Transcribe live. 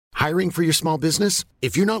Hiring for your small business?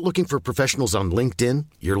 If you're not looking for professionals on LinkedIn,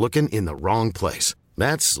 you're looking in the wrong place.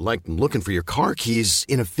 That's like looking for your car keys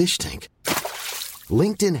in a fish tank.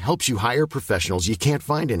 LinkedIn helps you hire professionals you can't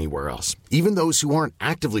find anywhere else, even those who aren't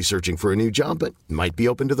actively searching for a new job but might be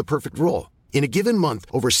open to the perfect role. In a given month,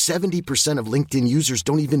 over 70% of LinkedIn users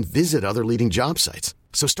don't even visit other leading job sites.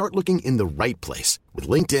 So start looking in the right place. With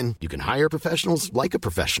LinkedIn, you can hire professionals like a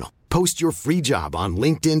professional. Post your free job on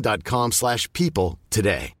linkedin.com/people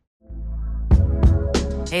today.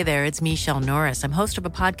 Hey there, it's Michelle Norris. I'm host of a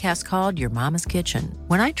podcast called Your Mama's Kitchen.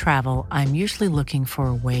 When I travel, I'm usually looking for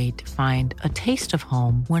a way to find a taste of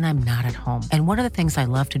home when I'm not at home. And one of the things I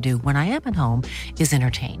love to do when I am at home is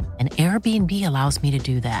entertain. And Airbnb allows me to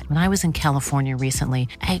do that. When I was in California recently,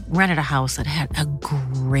 I rented a house that had a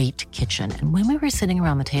great kitchen. And when we were sitting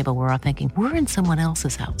around the table, we're all thinking, we're in someone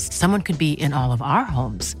else's house. Someone could be in all of our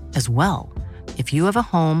homes as well. If you have a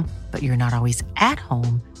home, but you're not always at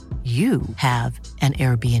home, you have an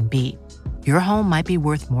Airbnb. Your home might be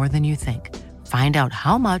worth more than you think. Find out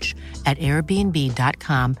how much at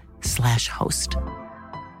airbnb.com/host.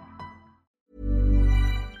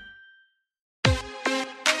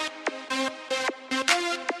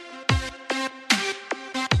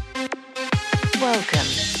 Welcome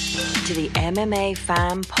to the MMA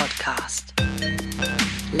Fan Podcast.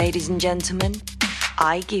 Ladies and gentlemen,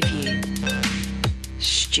 I give you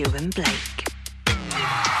Stu and Blake.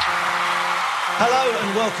 Hello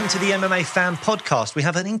and welcome to the MMA Fan Podcast. We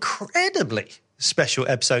have an incredibly special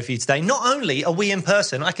episode for you today. Not only are we in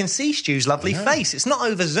person, I can see Stu's lovely face. It's not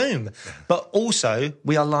over Zoom. But also,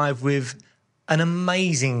 we are live with an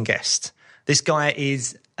amazing guest. This guy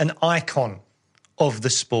is an icon of the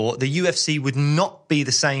sport. The UFC would not be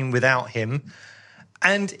the same without him.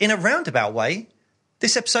 And in a roundabout way,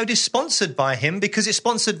 this episode is sponsored by him because it's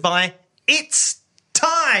sponsored by It's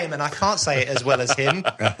Time, and I can't say it as well as him.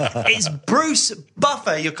 It's Bruce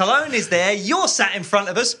Buffer. Your cologne is there. You're sat in front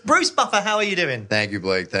of us. Bruce Buffer, how are you doing? Thank you,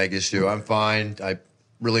 Blake. Thank you, Stu. I'm fine. I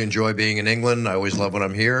really enjoy being in England. I always love when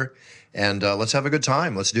I'm here. And let's have a good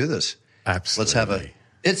time. Let's do this. Absolutely. Let's have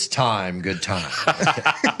It's time, good time.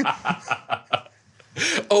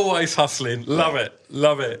 Always hustling. Love it.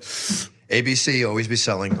 Love it. ABC, always be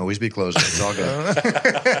selling, always be closing. It's all good.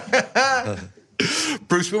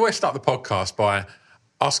 Bruce, we always start the podcast by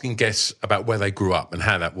asking guests about where they grew up and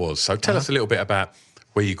how that was. So tell us a little bit about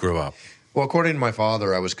where you grew up. Well, according to my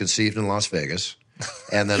father, I was conceived in Las Vegas.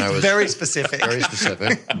 And then I was... Very specific. Very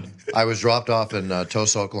specific. I was dropped off in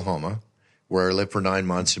Tulsa, Oklahoma, where I lived for 9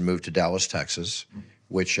 months and moved to Dallas, Texas,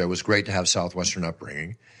 which was great to have Southwestern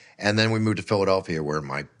upbringing. And then we moved to Philadelphia, where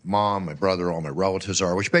my mom, my brother, all my relatives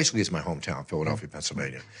are, which basically is my hometown, Philadelphia,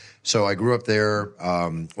 Pennsylvania. So I grew up there,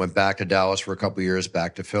 went back to Dallas for a couple of years,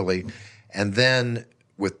 back to Philly. And then,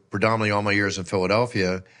 with predominantly all my years in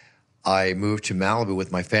Philadelphia, I moved to Malibu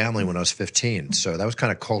with my family when I was 15. So that was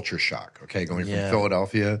kind of culture shock, okay, going from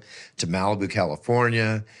Philadelphia to Malibu,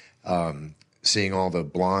 California, seeing all the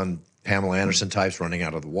blonde Pamela Anderson types running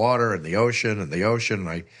out of the water and the ocean. And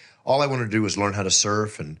all I wanted to do was learn how to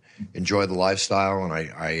surf and enjoy the lifestyle. And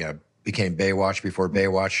I became Baywatch before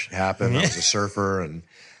Baywatch happened. I was a surfer, and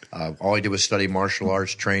all I did was study martial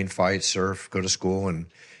arts, train, fight, surf, go to school. And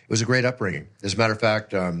it was a great upbringing. As a matter of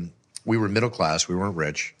fact, we were middle class. We weren't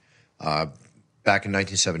rich. Back in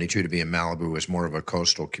 1972, to be in Malibu was more of a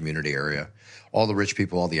coastal community area. All the rich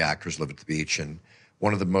people, all the actors lived at the beach. And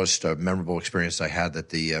one of the most memorable experiences I had that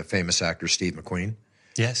the famous actor Steve McQueen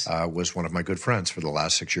was one of my good friends for the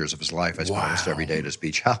last 6 years of his life. I spent almost every day at his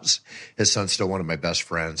beach house. His son's still one of my best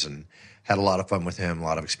friends, and had a lot of fun with him, a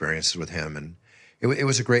lot of experiences with him. And it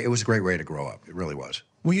was a great way to grow up. It really was.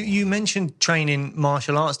 Well, you mentioned training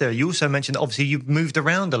martial arts there. You also mentioned that obviously you've moved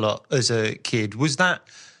around a lot as a kid. Was that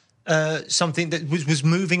something that was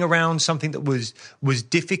moving around something that was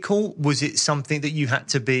difficult? Was it something that you had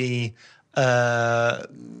to be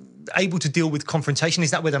able to deal with confrontation?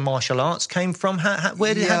 Is that where the martial arts came from? How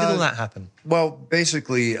did all that happen? Well,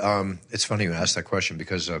 basically, it's funny you asked that question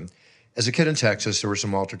because as a kid in Texas, there were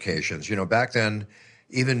some altercations. You know, back then,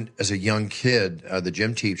 even as a young kid, the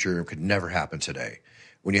gym teacher could never happen today.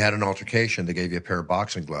 When you had an altercation, they gave you a pair of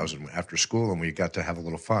boxing gloves after school, and we got to have a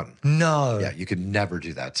little fun. No. Yeah, you could never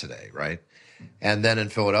do that today, right? And then in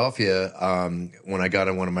Philadelphia, when I got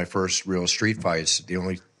in one of my first real street fights, the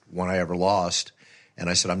only one I ever lost,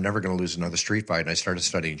 and I said, I'm never going to lose another street fight, and I started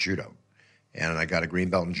studying judo. And I got a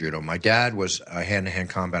green belt in judo. My dad was a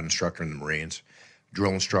hand-to-hand combat instructor in the Marines,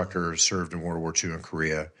 drill instructor, served in World War II in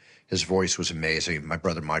Korea. His voice was amazing. My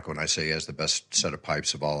brother Michael and I say he has the best set of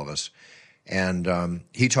pipes of all of us. And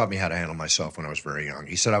he taught me how to handle myself when I was very young.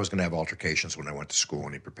 He said I was going to have altercations when I went to school,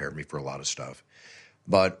 and he prepared me for a lot of stuff.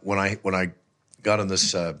 But when I got in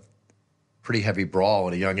this pretty heavy brawl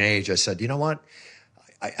at a young age, I said, you know what?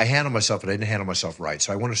 I handled myself, but I didn't handle myself right.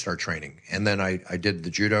 So I want to start training. And then I did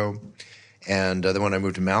the judo. And then when I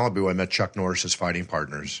moved to Malibu, I met Chuck Norris's fighting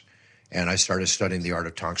partners. And I started studying the art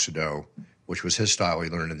of Tang Soo Do, which was his style he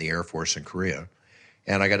learned in the Air Force in Korea.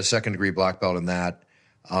 And I got a second-degree black belt in that.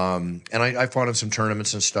 And I fought in some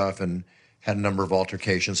tournaments and stuff and had a number of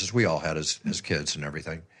altercations, as we all had as kids and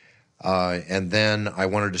everything. And then I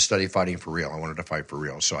wanted to study fighting for real. I wanted to fight for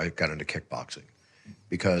real. So I got into kickboxing.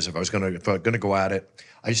 Because if I was going to go at it,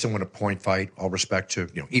 I just didn't want a point fight. All respect to,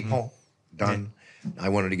 Ippon, done. I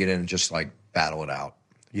wanted to get in and just like battle it out,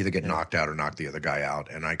 either get knocked out or knock the other guy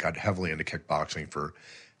out. And I got heavily into kickboxing for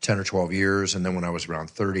 10 or 12 years. And then when I was around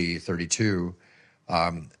 30, 32,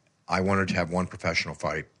 I wanted to have one professional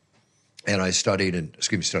fight. And I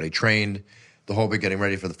trained the whole bit getting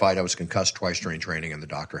ready for the fight. I was concussed twice during training, and the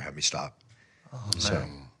doctor had me stop. Oh, man. So,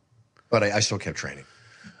 but I still kept training.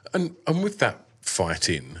 And with that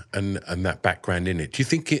fighting and that background in it, do you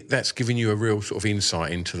think that's given you a real sort of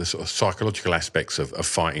insight into the sort of psychological aspects of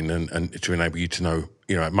fighting and to enable you to know,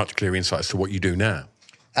 a much clearer insight as to what you do now?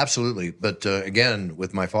 Absolutely. But again,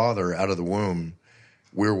 with my father out of the womb,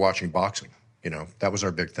 we were watching boxing. That was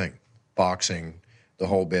our big thing. Boxing, the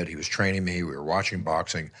whole bit. He was training me. We were watching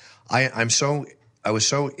boxing. I was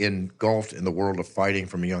so engulfed in the world of fighting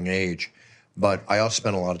from a young age. But I also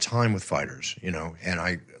spent a lot of time with fighters, and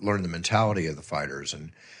I learned the mentality of the fighters.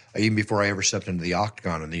 And even before I ever stepped into the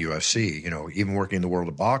octagon in the UFC, even working in the world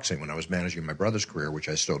of boxing when I was managing my brother's career, which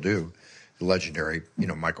I still do, the legendary,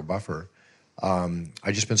 Michael Buffer,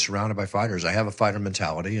 I just been surrounded by fighters. I have a fighter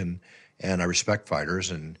mentality, and I respect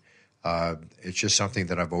fighters, and it's just something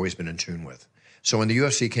that I've always been in tune with. So when the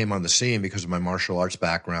UFC came on the scene, because of my martial arts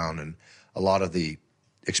background and a lot of the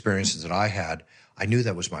experiences that I had, I knew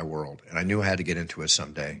that was my world, and I knew I had to get into it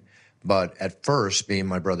someday. But at first, being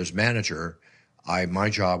my brother's manager, my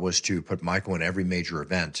job was to put Michael in every major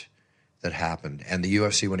event that happened. And the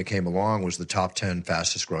UFC, when it came along, was the top 10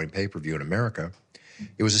 fastest-growing pay-per-view in America.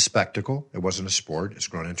 It was a spectacle. It wasn't a sport. It's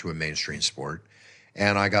grown into a mainstream sport.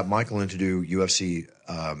 And I got Michael in to do UFC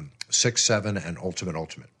 6, 7, and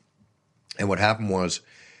Ultimate. And what happened was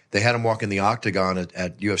they had him walk in the octagon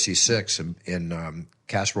at UFC 6 in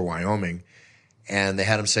Casper, Wyoming, and they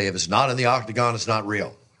had him say, if it's not in the octagon, it's not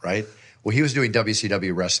real, right? Well, he was doing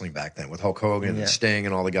WCW wrestling back then with Hulk Hogan and Sting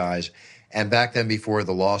and all the guys. And back then, before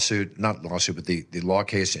the the law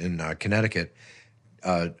case in Connecticut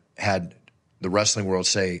had the wrestling world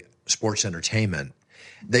say sports entertainment,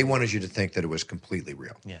 they wanted you to think that it was completely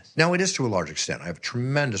real. Yes. Now, it is to a large extent. I have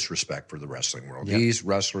tremendous respect for the wrestling world. Yep. These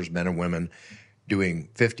wrestlers, men and women, doing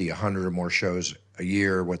 50, 100 or more shows a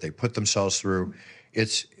year, what they put themselves through,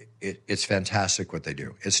 it's fantastic what they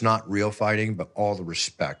do. It's not real fighting, but all the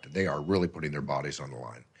respect. They are really putting their bodies on the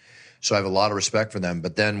line. So I have a lot of respect for them.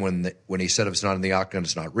 But then when he said if it's not in the octagon,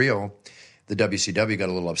 it's not real, the WCW got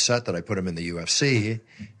a little upset that I put him in the UFC.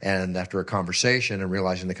 And after a conversation and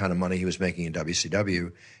realizing the kind of money he was making in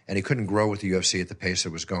WCW, and he couldn't grow with the UFC at the pace it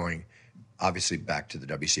was going, obviously back to the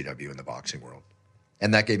WCW in the boxing world.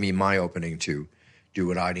 And that gave me my opening to do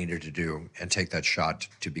what I needed to do and take that shot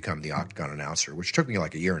to become the Octagon announcer, which took me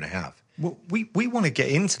like a year and a half. Well, we want to get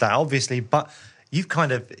into that, obviously, but you've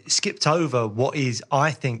kind of skipped over what is,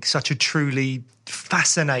 I think, such a truly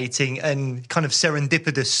fascinating and kind of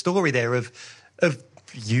serendipitous story there of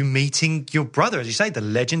you meeting your brother, as you say, the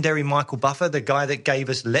legendary Michael Buffer, the guy that gave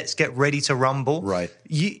us Let's Get Ready to Rumble. Right.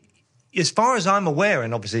 As far as I'm aware,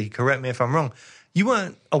 and obviously correct me if I'm wrong, you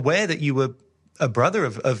weren't aware that you were a brother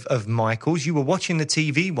of Michael's. You were watching the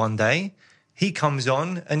TV one day, he comes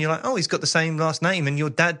on, and you're like, oh, he's got the same last name, and your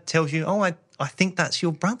dad tells you, oh, I think that's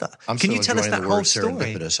your brother. Can you tell us that whole story?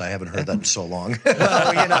 Serendipitous. I haven't heard that in so long. Well,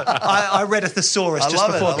 I read a thesaurus just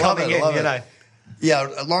before coming in. Yeah,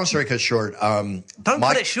 long story cut short. Don't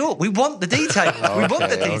cut it short. We want the details. We want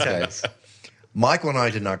the details. Okay. Michael and I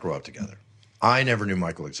did not grow up together. I never knew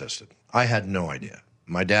Michael existed. I had no idea.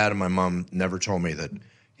 My dad and my mom never told me that,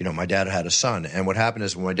 my dad had a son. And what happened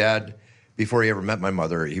is when my dad, before he ever met my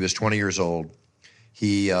mother, he was 20 years old.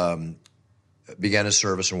 He began his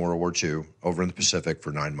service in World War II over in the Pacific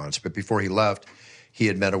for 9 months. But before he left, he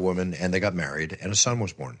had met a woman, and they got married, and a son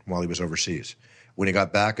was born while he was overseas. When he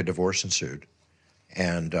got back, a divorce ensued.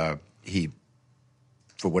 And he,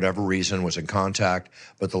 for whatever reason, was in contact.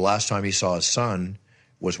 But the last time he saw his son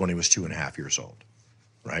was when he was 2.5 years old,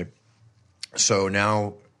 right? So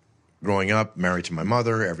now, growing up, married to my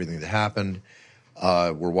mother, everything that happened,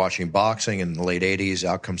 we're watching boxing in the late 80s.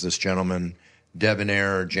 Out comes this gentleman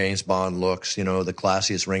debonair James Bond looks, the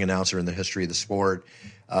classiest ring announcer in the history of the sport,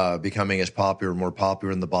 becoming as more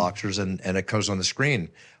popular than the boxers, and it goes on the screen,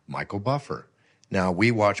 Michael Buffer. Now,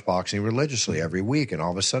 we watch boxing religiously every week, and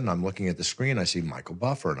all of a sudden I'm looking at the screen, I see Michael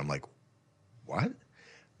Buffer, and I'm like, what?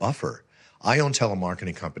 Buffer? I own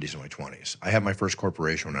telemarketing companies in my 20s. I had my first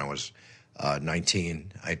corporation when I was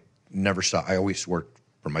 19. I never stopped. I always worked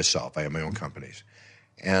for myself. I had my own companies.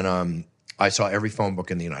 And I saw every phone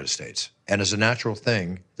book in the United States. And as a natural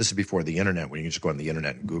thing, this is before the internet, when you can just go on the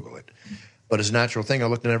internet and Google it. But as a natural thing, I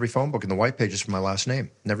looked at every phone book, and the white pages for my last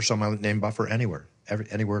name. Never saw my name Buffer anywhere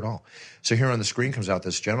at all. So here on the screen comes out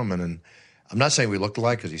this gentleman, and I'm not saying we looked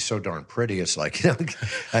alike because he's so darn pretty. It's like, you're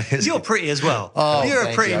pretty as well. Oh, you're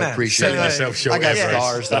a pretty man. I appreciate it. Yourself short. I got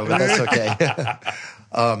scars, though, but that's okay.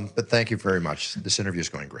 But thank you very much. This interview is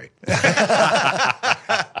going great.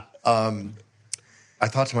 I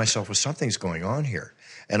thought to myself, well, something's going on here.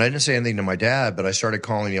 And I didn't say anything to my dad, but I started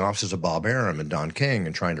calling the offices of Bob Arum and Don King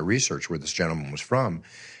and trying to research where this gentleman was from.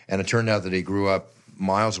 And it turned out that he grew up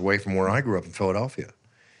miles away from where I grew up in Philadelphia.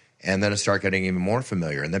 And then it started getting even more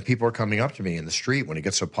familiar. And then people are coming up to me in the street when he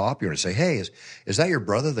gets so popular and say, hey, is that your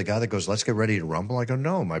brother, the guy that goes, let's get ready to rumble? I go,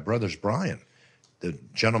 no, my brother's Brian, the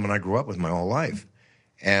gentleman I grew up with my whole life.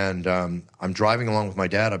 And I'm driving along with my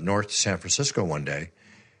dad up north to San Francisco one day,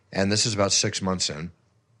 and this is about 6 months in.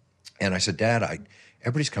 And I said, Dad,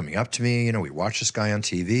 everybody's coming up to me. We watch this guy on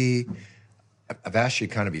TV. I've asked you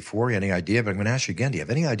kind of before, any idea? But I'm going to ask you again. Do you have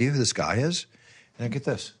any idea who this guy is? And I get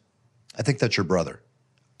this. I think that's your brother.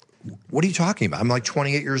 What are you talking about? I'm like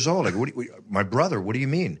 28 years old. Like, my brother, what do you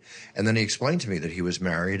mean? And then he explained to me that he was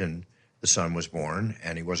married and the son was born,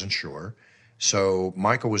 and he wasn't sure. So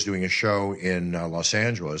Michael was doing a show in Los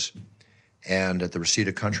Angeles and at the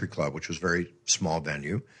Reseda Country Club, which was a very small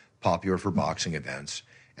venue, popular for boxing events.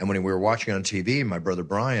 And when we were watching on TV, my brother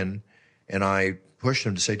Brian and I pushed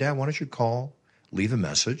him to say, Dad, why don't you call, leave a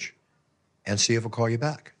message, and see if he'll call you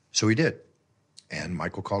back. So he did. And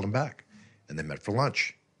Michael called him back. And they met for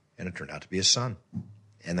lunch. And it turned out to be his son.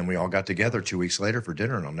 And then we all got together 2 weeks later for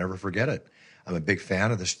dinner, and I'll never forget it. I'm a big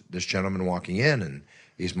fan of this gentleman walking in, and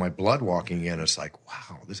he's my blood walking in. It's like,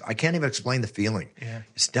 wow, I can't even explain the feeling. Yeah.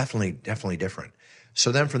 It's definitely different.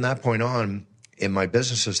 So then from that point on, in my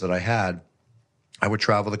businesses that I had, I would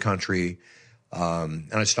travel the country,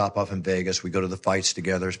 and I'd stop off in Vegas. We'd go to the fights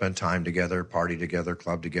together, spend time together, party together,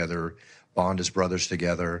 club together, bond as brothers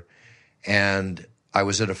together. And I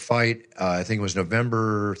was at a fight, I think it was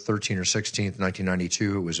November 13th or 16th,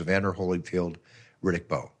 1992. It was Evander Holyfield, Riddick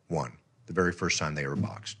Bowe, won, the very first time they ever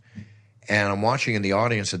boxed. And I'm watching in the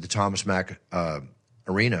audience at the Thomas Mack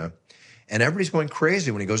Arena, and everybody's going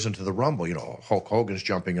crazy when he goes into the Rumble. Hulk Hogan's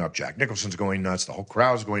jumping up, Jack Nicholson's going nuts, the whole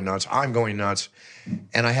crowd's going nuts, I'm going nuts.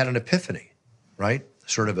 And I had an epiphany, right?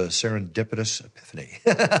 Sort of a serendipitous epiphany.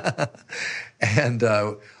 And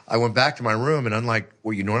I went back to my room, and unlike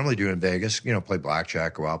what you normally do in Vegas, play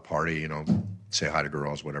blackjack, go out, party, say hi to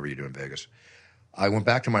girls, whatever you do in Vegas. I went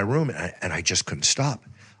back to my room, and I just couldn't stop.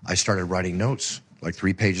 I started writing notes, like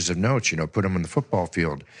 3 pages of notes, put them in the football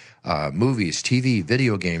field, movies, TV,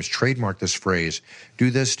 video games, trademark this phrase, do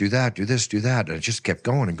this, do that, do this, do that. And it just kept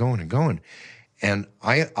going and going and going. And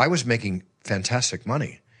I was making fantastic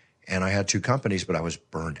money. And I had 2 companies, but I was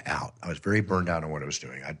burned out. I was very burned out on what I was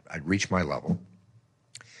doing. I'd reached my level.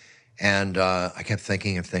 And I kept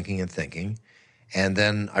thinking and thinking and thinking. And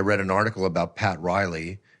then I read an article about Pat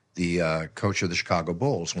Riley, the coach of the Chicago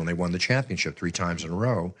Bulls, when they won the championship 3 times in a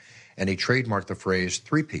row. And he trademarked the phrase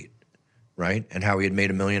three-peat, right? And how he had made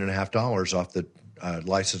 $1.5 million off the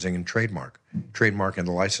licensing and trademark and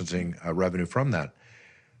the licensing revenue from that.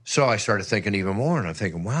 So I started thinking even more, and I'm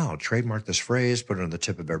thinking, wow, trademark this phrase, put it on the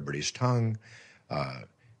tip of everybody's tongue.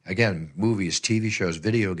 Again, movies, TV shows,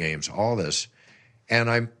 video games, all this. And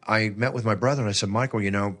I met with my brother, and I said, Michael,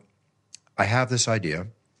 I have this idea.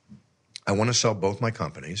 I want to sell both my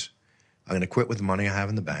companies. I'm going to quit with the money I have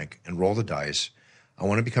in the bank and roll the dice. I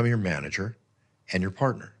want to become your manager and your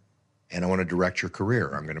partner, and I want to direct your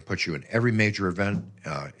career. I'm going to put you in every major event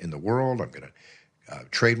in the world. I'm going to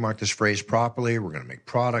trademark this phrase properly. We're going to make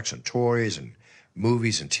products and toys and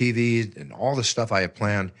movies and TV and all the stuff I have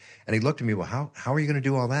planned. And he looked at me, well, how are you going to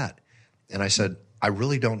do all that? And I said, I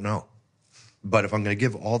really don't know. But if I'm going to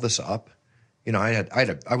give all this up, I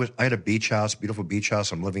had a beach house, beautiful beach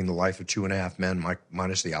house. I'm living the life of 2.5 men,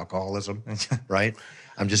 minus the alcoholism, right?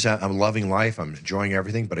 I'm loving life. I'm enjoying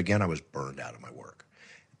everything. But again, I was burned out of my work.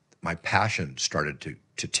 My passion started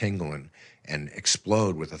to tingle and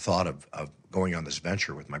explode with the thought of going on this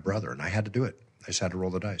venture with my brother. And I had to do it. I just had to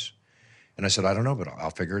roll the dice. And I said, I don't know, but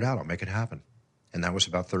I'll figure it out. I'll make it happen. And that was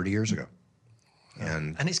about 30 years ago.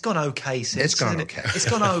 And it's gone okay since. It's gone okay. It's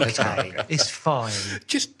gone okay. It's fine.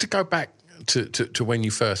 Just to go back to when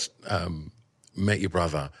you first met your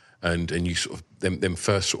brother and you sort of them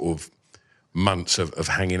first sort of months of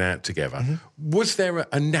hanging out together, was there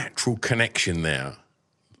a natural connection there?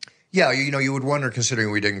 Yeah, you would wonder,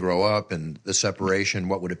 considering we didn't grow up and the separation,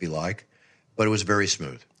 what would it be like? But it was very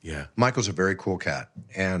smooth. Yeah. Michael's a very cool cat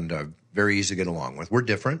and very easy to get along with. We're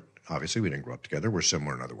different. Obviously, we didn't grow up together. We're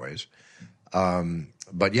similar in other ways.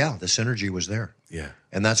 But yeah, the synergy was there. Yeah.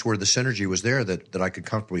 And that's where the synergy was there, that I could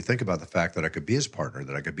comfortably think about the fact that I could be his partner,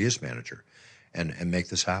 that I could be his manager and make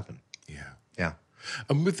this happen. Yeah. Yeah.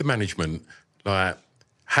 And with the management, like,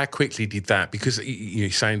 how quickly did that, because you're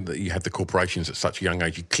saying that you had the corporations at such a young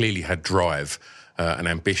age, you clearly had drive and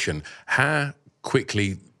ambition. How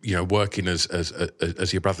quickly, working as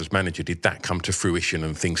your brother's manager, did that come to fruition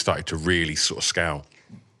and things started to really sort of scale?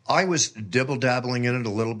 I was dibble-dabbling in it a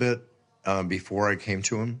little bit before I came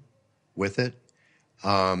to him with it.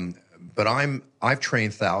 But I've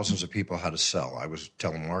trained thousands of people how to sell. I was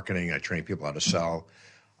telemarketing. I trained people how to sell.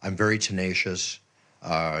 I'm very tenacious.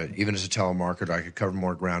 Even as a telemarketer, I could cover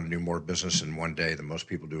more ground and do more business in one day than most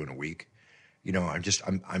people do in a week.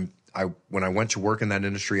 When I went to work in that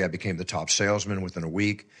industry, I became the top salesman within a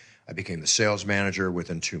week. I became the sales manager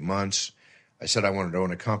within 2 months. I said I wanted to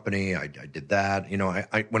own a company. I did that.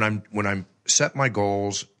 When I set my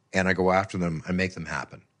goals and I go after them, I make them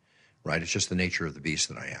happen. Right? It's just the nature of the beast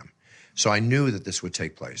that I am. So I knew that this would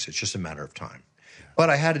take place. It's just a matter of time. But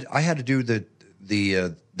I had to do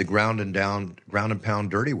the ground and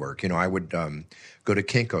pound dirty work. I would go to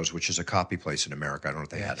Kinko's, which is a copy place in America. I don't know if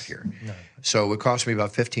they had it here. No. So it would cost me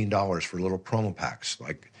about $15 for little promo packs,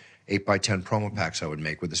 like 8x10 promo packs I would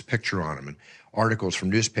make with this picture on them and articles from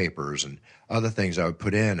newspapers and other things I would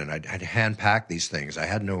put in. And I'd hand pack these things. I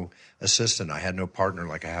had no assistant. I had no partner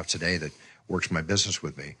like I have today that works my business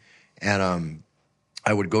with me. And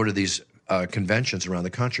I would go to these conventions around the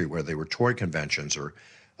country, where they were toy conventions or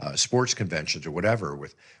sports conventions or whatever,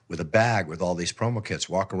 with a bag with all these promo kits,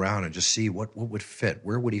 walk around and just see what would fit.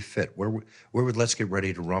 Where would he fit? Where would Let's Get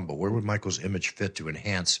Ready to Rumble? Where would Michael's image fit to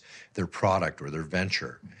enhance their product or their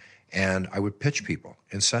venture? And I would pitch people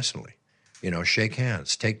incessantly, shake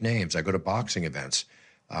hands, take names. I go to boxing events.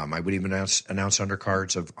 I would even announce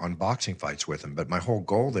undercards on boxing fights with them. But my whole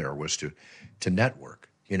goal there was to network,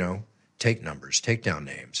 take numbers, take down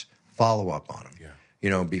names, follow up on them.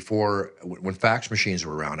 Yeah. Before, when fax machines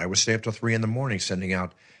were around, I would stay up till 3 a.m. sending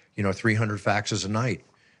out, 300 faxes a night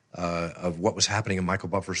of what was happening in Michael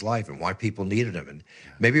Buffer's life and why people needed him. And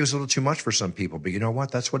maybe it was a little too much for some people, but you know what?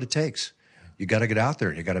 That's what it takes. You got to get out there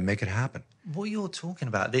and you got to make it happen. What you're talking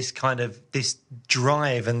about, this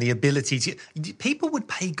drive and the ability to, people would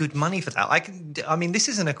pay good money for that. I mean, this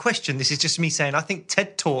isn't a question. This is just me saying, I think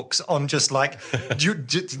TED Talks on just like,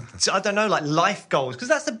 I don't know, like life goals, because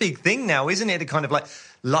that's the big thing now, isn't it? The kind of like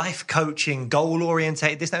life coaching, goal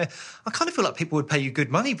orientated, this, that. I kind of feel like people would pay you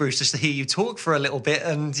good money, Bruce, just to hear you talk for a little bit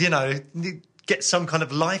and, get some kind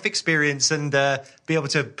of life experience and be able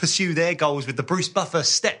to pursue their goals with the Bruce Buffer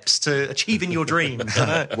steps to achieving your dreams.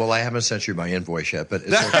 Well, I haven't sent you my invoice yet, but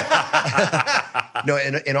it's okay. No,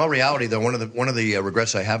 in all reality, though, one of the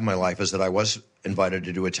regrets I have in my life is that I was invited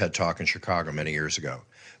to do a TED Talk in Chicago many years ago,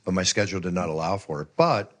 but my schedule did not allow for it.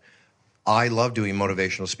 But I love doing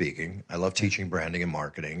motivational speaking. I love teaching branding and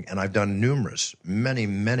marketing, and I've done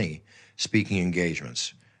many speaking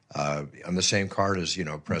engagements. On the same card as,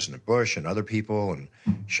 President Bush and other people and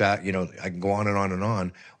I can go on and on and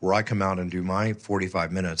on, where I come out and do my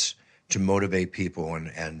 45 minutes to motivate people.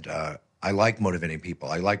 And I like motivating people.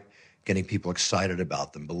 I like getting people excited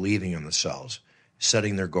about them, believing in themselves,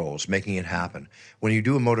 setting their goals, making it happen. When you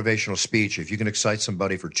do a motivational speech, if you can excite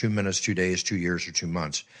somebody for 2 minutes, 2 days, 2 years, or 2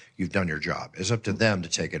 months, you've done your job. It's up to them to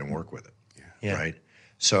take it and work with it. Yeah. Right?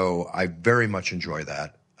 So I very much enjoy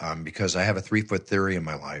that. Because I have a 3-foot theory in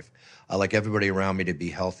my life. I like everybody around me to be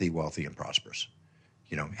healthy, wealthy, and prosperous.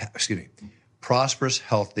 Prosperous,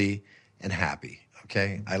 healthy, and happy,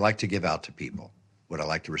 okay? I like to give out to people what I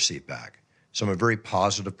like to receive back. So I'm a very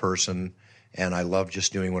positive person, and I love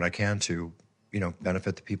just doing what I can to,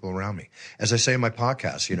 benefit the people around me. As I say in my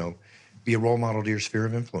podcast, be a role model to your sphere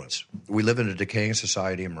of influence. We live in a decaying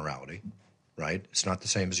society of morality, right? It's not the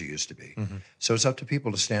same as it used to be. Mm-hmm. So it's up to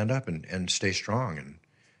people to stand up and stay strong and,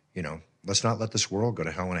 let's not let this world go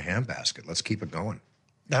to hell in a handbasket. Let's keep it going.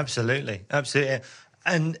 Absolutely.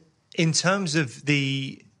 And in terms of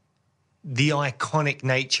the iconic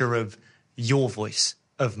nature of your voice,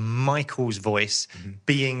 of Michael's voice,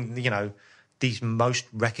 being, these most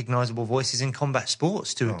recognizable voices in combat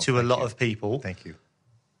sports to a lot of people. Thank you.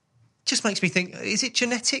 just makes me think, is it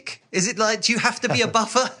genetic? Is it like, do you have to be a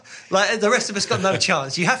buffer? Like the rest of us got no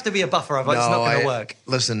chance. You have to be a buffer, otherwise it's not going to work.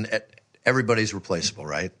 Listen, everybody's replaceable,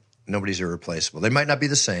 right? Nobody's irreplaceable. They might not be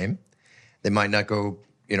the same. They might not go,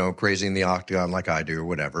 crazy in the octagon like I do or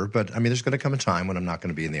whatever. But, I mean, there's going to come a time when I'm not going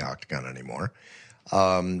to be in the octagon anymore.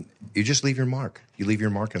 You just leave your mark. You leave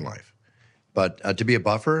your mark in life. But to be a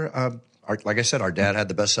buffer, like I said, our dad had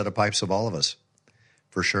the best set of pipes of all of us,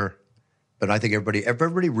 for sure. But I think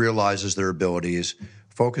everybody realizes their abilities,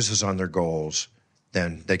 focuses on their goals,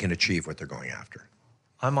 then they can achieve what they're going after.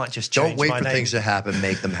 I might just change my name. Don't wait for things to happen,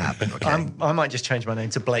 make them happen, okay? I might just change my name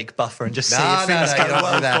to Blake Buffer and just see if things kind of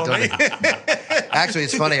work for me. Actually,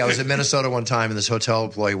 it's funny. I was in Minnesota one time, and this hotel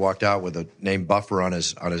employee walked out with the name Buffer on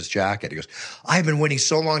his jacket. He goes, "I've been waiting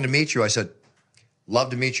so long to meet you." I said, "Love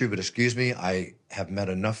to meet you, but excuse me, I have met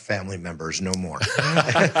enough family members, no more."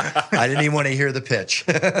 I didn't even want to hear the pitch.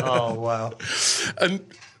 Oh, wow. And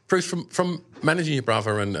Bruce, from managing your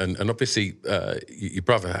brother and obviously your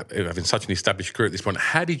brother having such an established career at this point,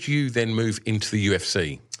 how did you then move into the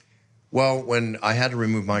UFC? Well, when I had to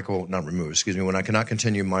when I could not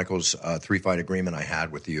continue Michael's 3-fight agreement I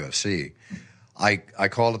had with the UFC, I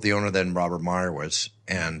called up the owner then, Robert Meyerowitz,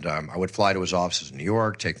 and I would fly to his offices in New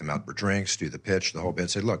York, take them out for drinks, do the pitch, the whole bit,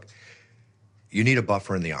 say, look, you need a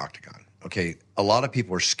buffer in the octagon. Okay, a lot of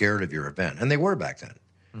people are scared of your event, and they were back then,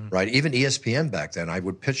 right? Even ESPN back then, I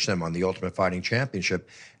would pitch them on the Ultimate Fighting Championship.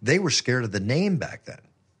 They were scared of the name back then,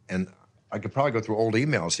 and I could probably go through old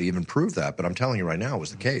emails to even prove that, but I'm telling you right now it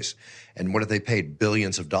was the case. And what if they paid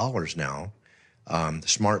billions of dollars now,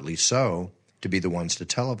 smartly so, to be the ones to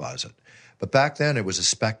televise it? But back then it was a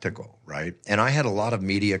spectacle, right? And I had a lot of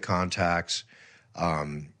media contacts.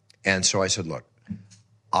 And so I said, look,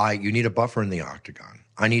 you need a buffer in the octagon.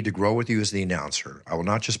 I need to grow with you as the announcer. I will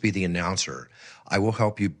not just be the announcer. I will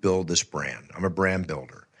help you build this brand. I'm a brand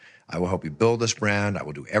builder. I will help you build this brand. I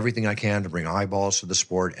will do everything I can to bring eyeballs to the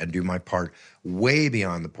sport and do my part way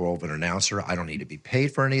beyond the role of an announcer. I don't need to be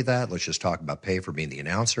paid for any of that. Let's just talk about pay for being the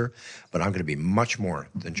announcer. But I'm going to be much more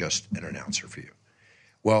than just an announcer for you.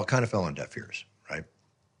 Well, it kind of fell on deaf ears, right?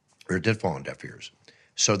 Or it did fall on deaf ears.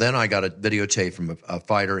 So then I got a videotape from a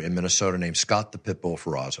fighter in Minnesota named Scott the Pitbull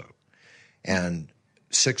Ferrazzo. And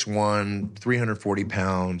 6'1", 340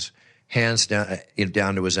 pounds, hands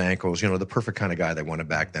down to his ankles, the perfect kind of guy they wanted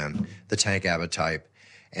back then, the Tank Abbott type.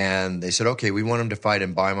 And they said, okay, we want him to fight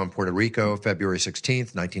in Bayamon, Puerto Rico, February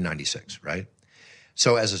 16th, 1996, right?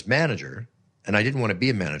 So as his manager, and I didn't want to be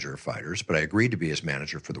a manager of fighters, but I agreed to be his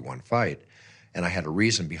manager for the one fight, and I had a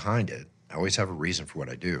reason behind it. I always have a reason for what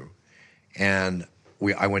I do. And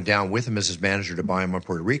I went down with him as his manager to Bayamon,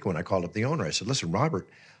 Puerto Rico, and I called up the owner. I said, listen, Robert,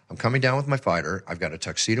 I'm coming down with my fighter. I've got a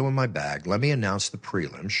tuxedo in my bag. Let me announce the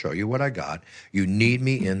prelims, show you what I got. You need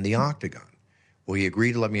me in the octagon. Well, he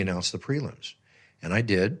agreed to let me announce the prelims. And I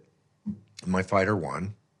did. My fighter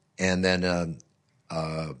won. And then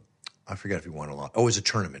I forget if he won or lost. Oh, it was a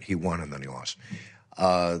tournament. He won and then he lost.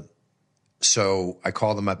 So I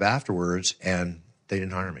called them up afterwards, and they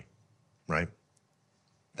didn't hire me, right?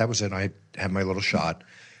 That was it. I had my little shot.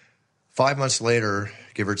 5 months later,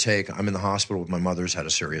 give or take, I'm in the hospital with my mother's had a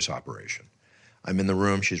serious operation. I'm in the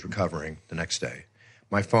room. She's recovering the next day.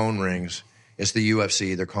 My phone rings. It's the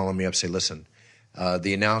UFC. They're calling me up, say, listen,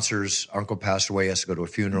 the announcer's uncle passed away. He has to go to a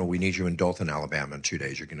funeral. We need you in Dothan, Alabama in 2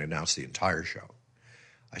 days. You can announce the entire show.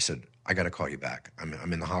 I said, I got to call you back.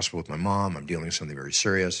 I'm in the hospital with my mom. I'm dealing with something very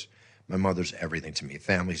serious. My mother's everything to me.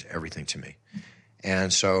 Family's everything to me.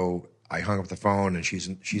 And so I hung up the phone, and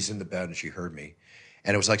she's in the bed, and she heard me.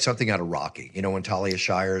 And it was like something out of Rocky. When Talia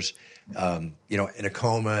Shire's, in a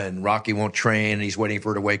coma, and Rocky won't train, and he's waiting for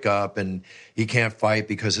her to wake up, and he can't fight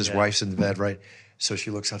because his wife's in the bed, right? So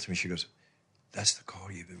she looks up to me. She goes, that's the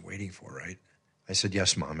call you've been waiting for, right? I said,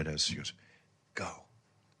 yes, Mom, it is. She goes, go.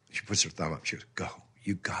 She puts her thumb up. She goes, go.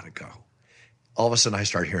 You got to go. All of a sudden, I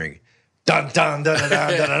start hearing, dun, dun, dun, dun,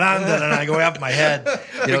 dun, dun, dun, dun, dun, going up in my head.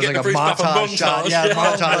 It was like a montage shot. Yeah,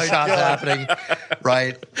 montage shots happening,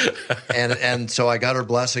 right? And so I got her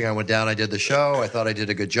blessing. I went down. I did the show. I thought I did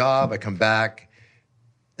a good job. I come back.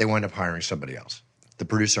 They wind up hiring somebody else. The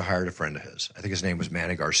producer hired a friend of his. I think his name was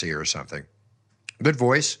Manny Garcia or something. Good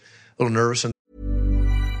voice, a little nervous.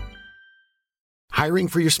 Hiring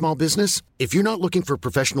for your small business? If you're not looking for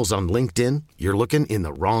professionals on LinkedIn, you're looking in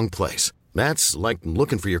the wrong place. That's like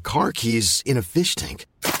looking for your car keys in a fish tank.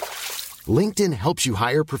 LinkedIn helps you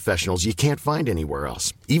hire professionals you can't find anywhere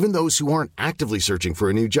else, even those who aren't actively searching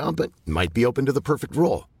for a new job but might be open to the perfect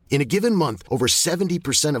role. In a given month, over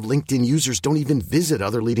 70% of LinkedIn users don't even visit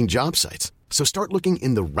other leading job sites. So start looking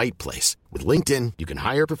in the right place. With LinkedIn, you can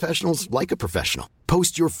hire professionals like a professional.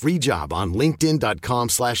 Post your free job on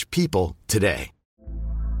linkedin.com/people today.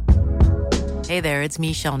 Hey there, it's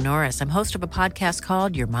Michelle Norris. I'm host of a podcast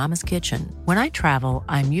called Your Mama's Kitchen. When I travel,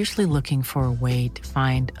 I'm usually looking for a way to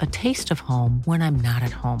find a taste of home when I'm not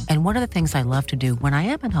at home. And one of the things I love to do when I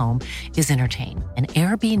am at home is entertain. And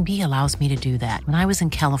Airbnb allows me to do that. When I was in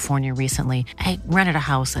California recently, I rented a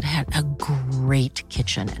house that had a great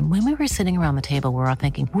kitchen. And when we were sitting around the table, we're all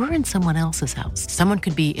thinking, we're in someone else's house. Someone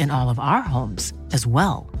could be in all of our homes as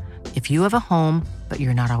well. If you have a home, but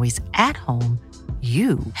you're not always at home,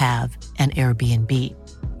 you have an Airbnb.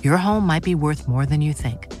 Your home might be worth more than you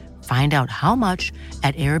think. Find out how much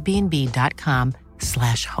at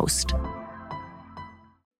airbnb.com/host.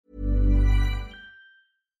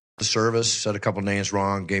 The service said a couple names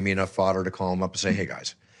wrong, gave me enough fodder to call them up and say, hey,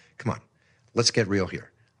 guys, come on, let's get real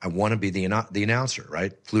here. I want to be the announcer,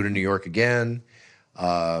 right? Flew to New York again,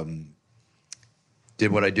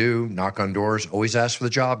 did what I do, knock on doors, always ask for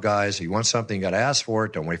the job, guys. If you want something, you got to ask for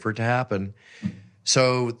it. Don't wait for it to happen.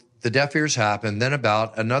 So the deaf ears happened. Then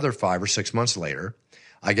about another 5 or 6 months later,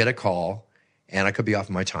 I get a call, and I could be off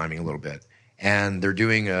my timing a little bit. And they're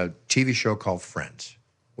doing a TV show called Friends,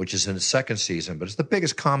 which is in its second season, but it's the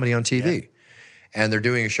biggest comedy on TV. Yeah. And they're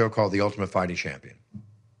doing a show called The Ultimate Fighting Champion,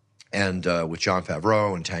 and with Jon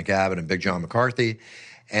Favreau and Tank Abbott and Big John McCarthy.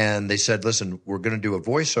 And they said, listen, we're going to do a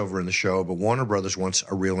voiceover in the show, but Warner Brothers wants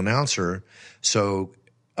a real announcer. So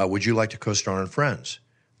would you like to co-star in Friends?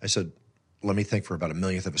 I said, let me think for about a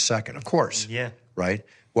millionth of a second. Of course. Yeah. Right?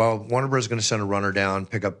 Well, Warner Bros. Is going to send a runner down,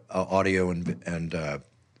 pick up audio and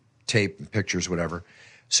tape and pictures, whatever.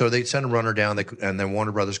 So they send a runner down, and then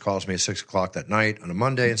Warner Brothers calls me at 6 o'clock that night on a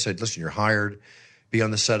Monday and said, listen, you're hired. Be on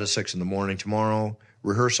the set at 6 in the morning tomorrow.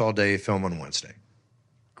 Rehearse all day, film on Wednesday.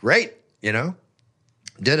 Great, you know?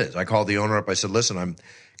 Did it. I called the owner up. I said, listen, I'm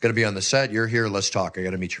going to be on the set. You're here. Let's talk. I got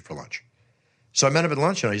to meet you for lunch. So I met him at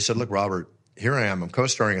lunch, and I said, look, Robert, here I am. I'm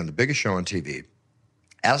co-starring on the biggest show on TV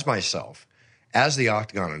as myself, as the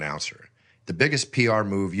Octagon announcer, the biggest PR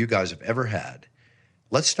move you guys have ever had.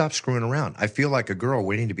 Let's stop screwing around. I feel like a girl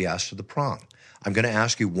waiting to be asked to the prom. I'm going to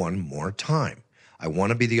ask you one more time. I want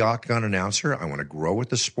to be the Octagon announcer. I want to grow with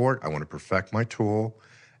the sport. I want to perfect my tool,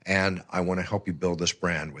 and I want to help you build this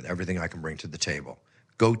brand with everything I can bring to the table.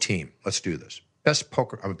 Go team. Let's do this. Best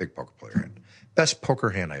poker. I'm a big poker player. Best poker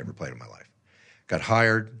hand I ever played in my life. Got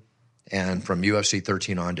hired. And from UFC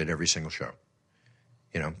 13 on, did every single show.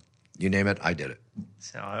 You know, you name it, I did it.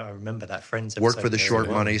 So I remember that Friends episode. Worked for the short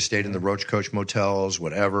money, stayed in the Roach Coach motels,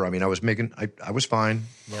 whatever. I mean, I was fine,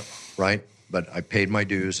 yep. Right? But I paid my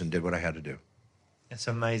dues and did what I had to do. It's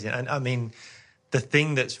amazing. And I mean, the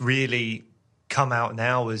thing that's really come out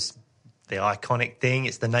now is the iconic thing.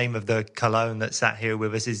 It's the name of the cologne that sat here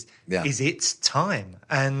with us is It's Time.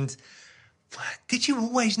 And did you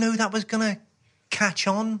always know that was going to catch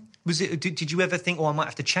on? Did you ever think, I might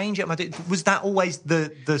have to change it? Was that always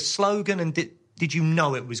the slogan, and did you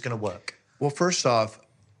know it was going to work? Well, first off,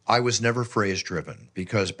 I was never phrase-driven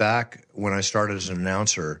because back when I started as an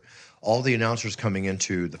announcer, all the announcers coming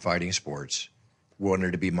into the fighting sports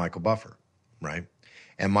wanted to be Michael Buffer, right?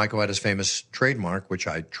 And Michael had his famous trademark, which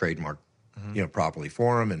I trademarked, properly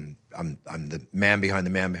for him, and I'm the man behind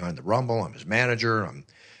the Rumble. I'm his manager. I'm,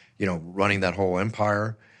 running that whole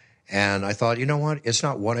empire. And I thought, you know what? It's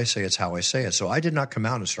not what I say, it's how I say it. So I did not come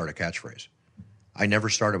out and start a catchphrase. I never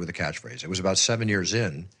started with a catchphrase. It was about 7 years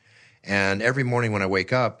in. And every morning when I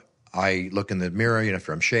wake up, I look in the mirror,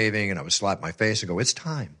 after I'm shaving, and I would slap my face and go, it's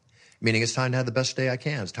time. Meaning it's time to have the best day I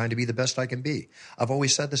can. It's time to be the best I can be. I've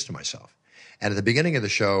always said this to myself. And at the beginning of the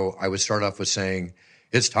show, I would start off with saying,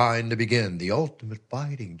 it's time to begin the Ultimate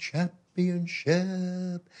Fighting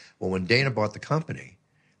Championship. Well, when Dana bought the company,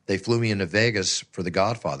 they flew me into Vegas for the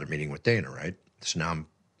Godfather meeting with Dana, right? So now I'm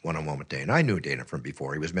one-on-one with Dana. I knew Dana from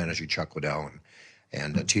before. He was managing Chuck Liddell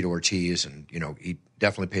and Tito Ortiz, and, he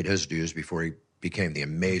definitely paid his dues before he became the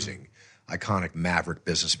amazing, iconic maverick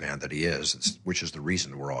businessman that he is, which is the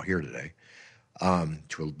reason we're all here today,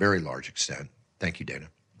 to a very large extent. Thank you, Dana.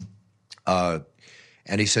 And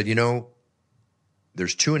he said,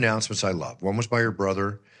 there's two announcements I love. One was by your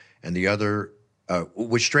brother, and the other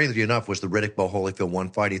which strangely enough was the Riddick-Bo Holyfield one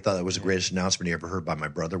fight. He thought that was the greatest announcement he ever heard by my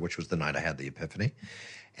brother, which was the night I had the epiphany.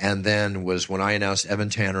 And then was when I announced Evan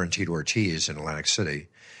Tanner and Tito Ortiz in Atlantic City.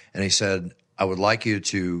 And he said, I would like you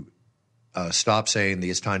to stop saying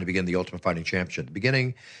it's time to begin the Ultimate Fighting Championship at the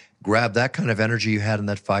beginning. Grab that kind of energy you had in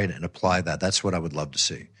that fight and apply that. That's what I would love to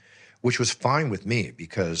see. which was fine with me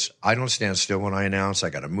because I don't stand still when I announce. I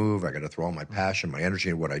got to move. I got to throw all my passion, my energy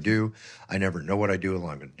into what I do. I never know what I do until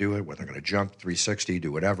I'm going to do it, whether I'm going to jump 360,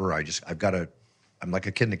 do whatever. I'm like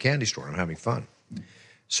a kid in a candy store. I'm having fun.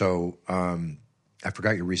 So I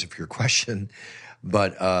forgot your reason for your question,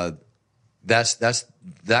 but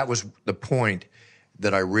that was the point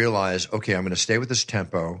that I realized, okay, I'm going to stay with this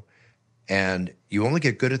tempo. And you only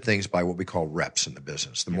get good at things by what we call reps in the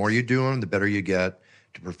business. The more you do them, the better you get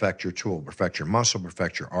to perfect your tool, perfect your muscle,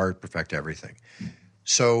 perfect your art, perfect everything.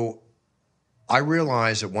 So I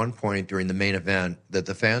realized at one point during the main event that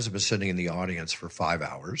the fans have been sitting in the audience for 5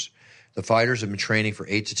 hours. The fighters have been training for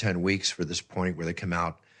 8 to 10 weeks for this point where they come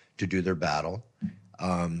out to do their battle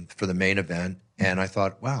for the main event. And I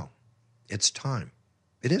thought, wow, it's time.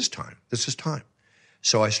 It is time. This is time.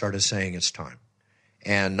 So I started saying it's time.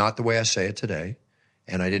 And not the way I say it today.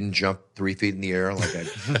 And I didn't jump 3 feet in the air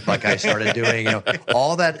like I started doing.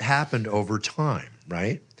 All that happened over time,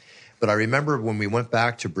 right? But I remember when we went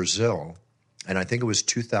back to Brazil, and I think it was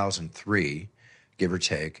 2003, give or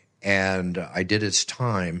take, and I did It's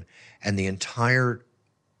Time, and the entire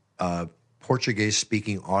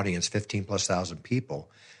Portuguese-speaking audience, 15,000+ people,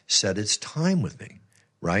 said it's time with me.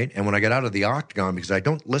 Right? And when I get out of the octagon, because I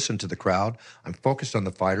don't listen to the crowd, I'm focused on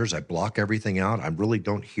the fighters. I block everything out. I really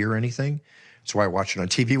don't hear anything. That's why I watch it on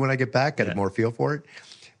TV when I get back, get a more feel for it.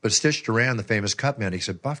 But Stitch Duran, the famous cut man, he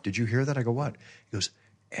said, Buff, did you hear that? I go, what? He goes,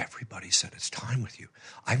 everybody said it's time with you.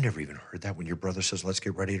 I've never even heard that when your brother says, let's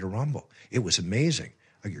get ready to rumble. It was amazing.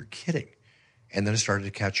 Oh, you're kidding. And then it started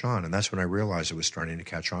to catch on. And that's when I realized it was starting to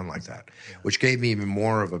catch on like that, which gave me even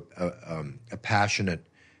more of a passionate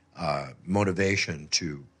motivation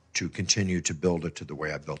to continue to build it to the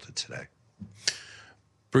way I built it today.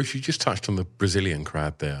 Bruce, you just touched on the Brazilian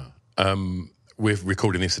crowd there. We're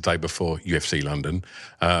recording this the day before UFC London,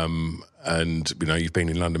 and you've been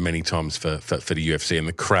in London many times for the UFC, and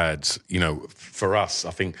the crowds. For us,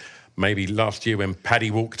 I think maybe last year when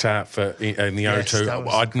Paddy walked out in the O2,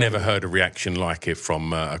 I'd never heard a reaction like it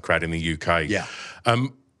from a crowd in the UK. Yeah.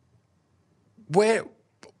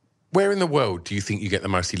 Where in the world do you think you get the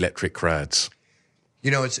most electric crowds?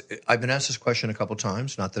 I've been asked this question a couple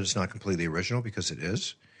times, not that it's not completely original, because it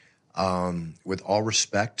is. With all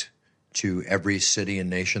respect to every city and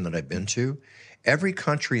nation that I've been to, every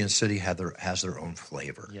country and city has their own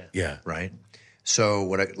flavor. Yeah. Right?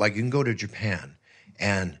 So you can go to Japan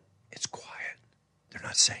and it's quiet. They're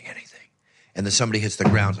not saying anything. And then somebody hits the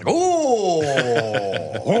ground, it's like,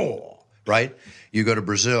 oh, right? You go to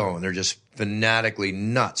Brazil, and they're just fanatically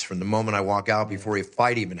nuts from the moment I walk out before a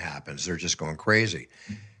fight even happens. They're just going crazy.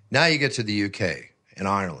 Now you get to the UK and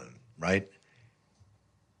Ireland, right?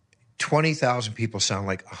 20,000 people sound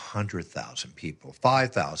like 100,000 people.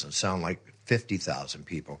 5,000 sound like 50,000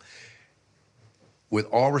 people. With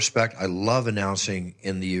all respect, I love announcing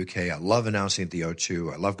in the UK. I love announcing at the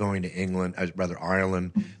O2. I love going to England,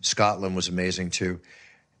 Ireland. Scotland was amazing too.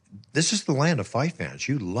 This is the land of fight fans.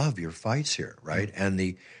 You love your fights here, right? And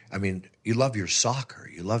you love your soccer.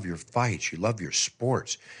 You love your fights. You love your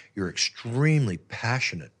sports. You're extremely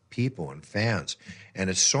passionate people and fans. And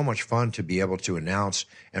it's so much fun to be able to announce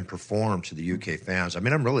and perform to the UK fans. I'm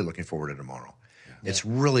really looking forward to tomorrow. Yeah. It's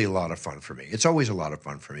really a lot of fun for me. It's always a lot of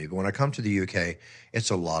fun for me. But when I come to the UK, it's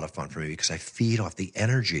a lot of fun for me because I feed off the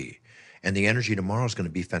energy. And the energy tomorrow is going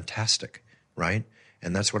to be fantastic, right?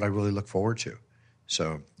 And that's what I really look forward to.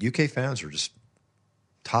 So UK fans are just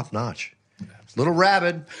top notch. Little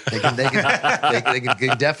rabid. They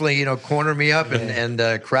can definitely corner me up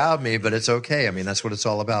and crowd me, but it's okay. That's what it's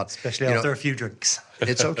all about. Especially after a few drinks.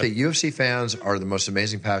 It's okay. UFC fans are the most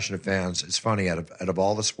amazing, passionate fans. It's funny, out of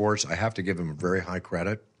all the sports, I have to give them very high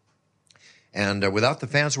credit. And without the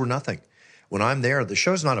fans, we're nothing. When I'm there, the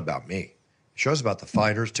show's not about me. The show's about the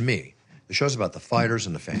fighters. To me, the show's about the fighters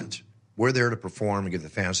and the fans. We're there to perform and give the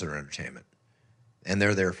fans their entertainment. And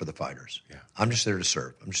they're there for the fighters. Yeah. I'm just there to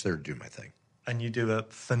serve. I'm just there to do my thing. And you do a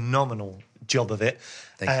phenomenal job of it.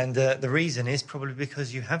 Thank you. And the reason is probably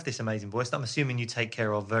because you have this amazing voice that I'm assuming you take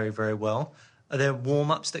care of very, very well. Are there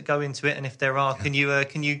warm-ups that go into it? And if there are, can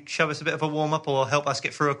you show us a bit of a warm-up or help us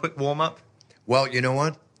get through a quick warm-up? Well, you know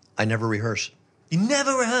what? I never rehearse. You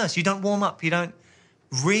never rehearse? You don't warm up? You don't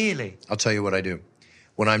really? I'll tell you what I do.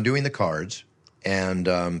 When I'm doing the cards, and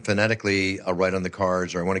phonetically I'll write on the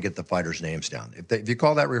cards, or I want to get the fighters' names down. If you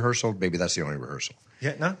call that rehearsal, maybe that's the only rehearsal.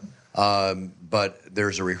 Yeah, no? But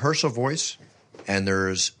there's a rehearsal voice, and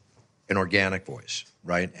there's an organic voice,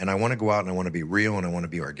 right? And I want to go out and I want to be real and I want to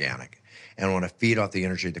be organic. And I want to feed off the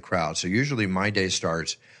energy of the crowd. So usually my day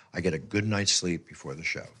starts, I get a good night's sleep before the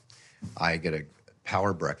show. I get a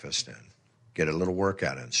power breakfast in, get a little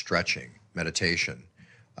workout in, stretching, meditation,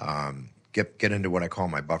 Get into what I call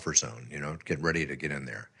my buffer zone, get ready to get in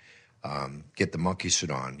there. Get the monkey suit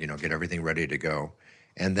on, get everything ready to go.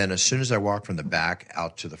 And then as soon as I walk from the back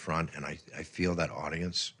out to the front and I feel that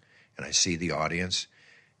audience and I see the audience,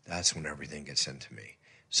 that's when everything gets into me.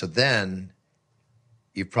 So then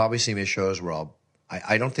you've probably seen me at shows where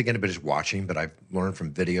I don't think anybody's watching, but I've learned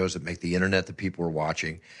from videos that make the internet that people are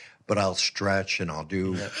watching. But I'll stretch and I'll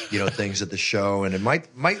do, things at the show. And it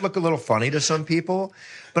might look a little funny to some people,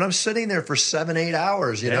 but I'm sitting there for 7-8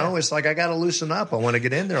 hours, you know? It's like I got to loosen up. I want to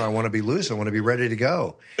get in there. I want to be loose. I want to be ready to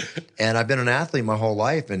go. And I've been an athlete my whole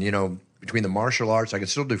life. And, between the martial arts, I can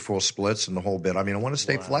still do full splits and the whole bit. I mean, I want to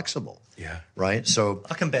stay flexible. Yeah. Right? So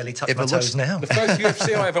I can barely touch my toes now. The first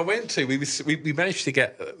UFC I ever went to, we managed to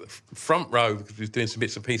get front row because we were doing some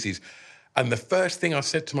bits and pieces. And the first thing I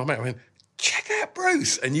said to my mate, I went, check out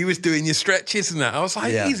Bruce. And you was doing your stretches and that. I was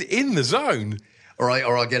like, he's in the zone. Or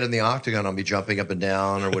I'll get in the octagon, I'll be jumping up and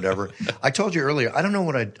down or whatever. I told you earlier, I don't know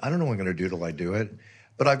what I'm going to do till I do it.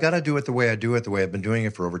 But I've got to do it the way I do it, the way I've been doing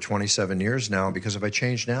it for over 27 years now, because if I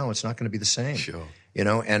change now, it's not going to be the same. Sure.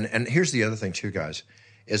 And here's the other thing too, guys,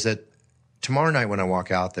 is that tomorrow night when I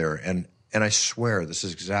walk out there, and I swear this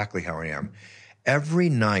is exactly how I am, every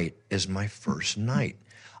night is my first night.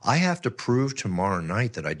 I have to prove tomorrow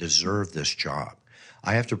night that I deserve this job.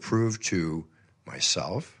 I have to prove to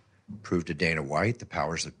myself, prove to Dana White, the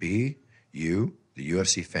powers that be, you, the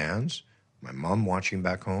UFC fans, my mom watching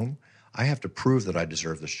back home. I have to prove that I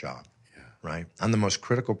deserve this job, right? I'm the most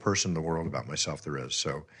critical person in the world about myself there is.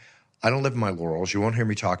 So I don't live in my laurels. You won't hear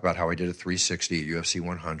me talk about how I did a 360 at UFC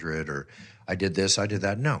 100 or I did this, I did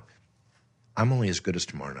that. No, I'm only as good as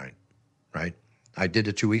tomorrow night, right? I did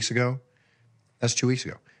it 2 weeks ago. That's 2 weeks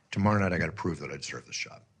ago. Tomorrow night, I got to prove that I deserve this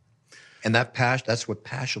job. And that's what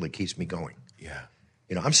passionately keeps me going. Yeah.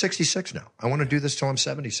 I'm 66 now. I want to do this till I'm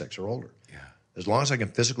 76 or older. Yeah. As long as I can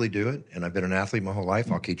physically do it, and I've been an athlete my whole life,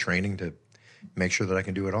 I'll keep training to make sure that I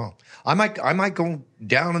can do it all. I might go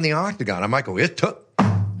down in the octagon. I might go,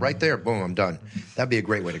 right there, boom, I'm done. That'd be a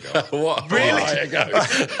great way to go. What? Really? There you go.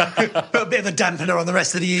 Put a bit of a dampener on the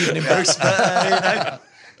rest of the evening, Bruce. I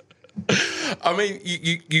mean,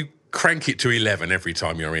 you crank it to 11 every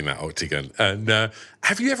time you're in that octagon. And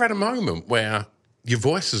have you ever had a moment where your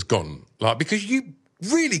voice has gone? Because you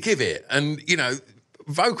really give it, and,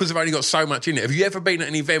 vocals have only got so much in it. Have you ever been at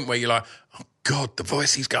an event where you're like, oh, God, the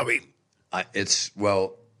voice is going?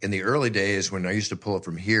 In the early days when I used to pull it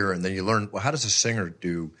from here, and then you learn, well, how does a singer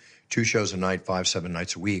do 2 shows a night, 5-7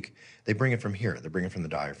 nights a week? They bring it from here. They bring it from the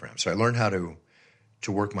diaphragm. So I learned how to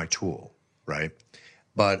work my tool, right?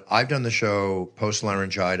 But I've done the show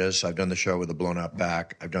post-laryngitis. I've done the show with a blown-out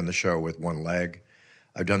back. I've done the show with one leg.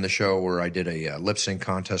 I've done the show where I did a lip-sync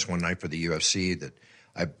contest one night for the UFC that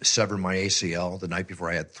I severed my ACL the night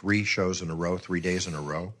before I had 3 shows in a row, 3 days in a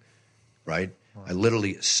row, right? Wow. I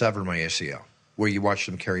literally severed my ACL, where you watch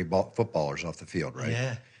them carry footballers off the field, right?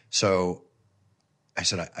 Yeah. So I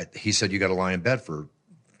said, he said, you got to lie in bed for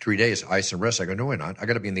 3 days, ice and rest. I go, no, wait, not. I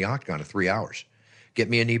got to be in the octagon in 3 hours. Get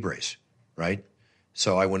me a knee brace, right?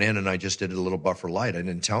 So I went in and I just did a little buffer light. I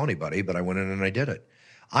didn't tell anybody, but I went in and I did it.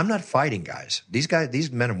 I'm not fighting, guys. These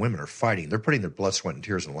men and women are fighting. They're putting their blood, sweat, and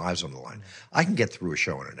tears and lives on the line. I can get through a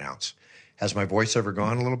show in an ounce. Has my voice ever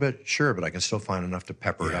gone a little bit? Sure, but I can still find enough to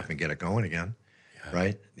pepper it up and get it going again. Yeah.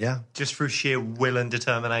 Right? Yeah. Just through sheer will and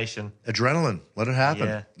determination. Adrenaline. Let it happen.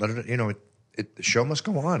 Yeah. Let it, the show must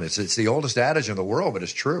go on. It's the oldest adage in the world, but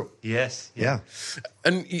it's true. Yes. Yeah.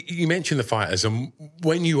 And you mentioned the fighters, and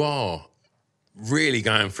when you are really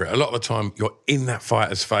going for it, a lot of the time you're in that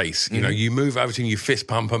fighter's face. Mm-hmm. You move over to them, you fist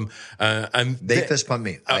pump them, and they fist pump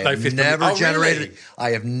me. I have never generated. Really?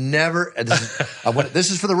 I have never. This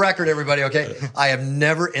is for the record, everybody. Okay, I have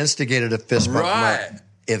never instigated a fist pump. Right.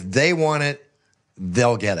 If they want it,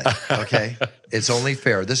 they'll get it. Okay, it's only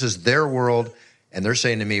fair. This is their world, and they're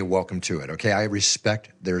saying to me, "Welcome to it." Okay, I respect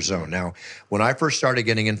their zone. Now, when I first started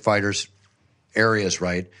getting in fighters' areas,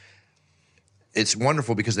 right. It's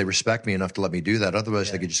wonderful because they respect me enough to let me do that. Otherwise,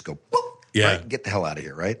 they could just go, boop, right? Get the hell out of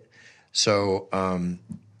here, right? So,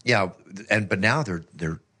 but now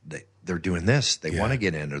they're doing this. They want to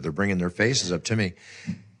get in, or they're bringing their faces up to me,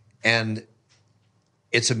 and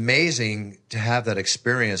it's amazing to have that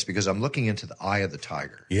experience because I'm looking into the eye of the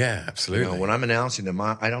tiger. Yeah, absolutely. When I'm announcing them,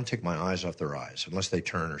 I don't take my eyes off their eyes unless they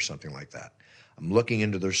turn or something like that. I'm looking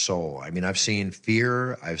into their soul. I mean, I've seen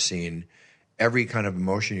fear. I've seen every kind of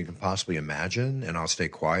emotion you can possibly imagine, and I'll stay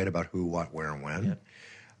quiet about who, what, where, and when. Yeah.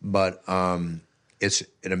 But it's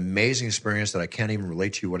an amazing experience that I can't even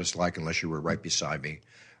relate to you what it's like unless you were right beside me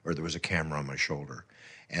or there was a camera on my shoulder.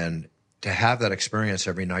 And to have that experience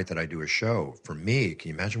every night that I do a show, for me, can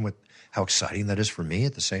you imagine what how exciting that is for me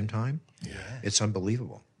at the same time. Yeah. It's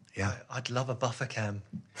unbelievable. Yeah. I'd love a Buffer cam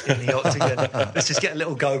in the octagon. Let's just get a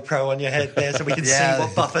little GoPro on your head there so we can see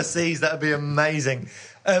what Buffer sees. That would be amazing.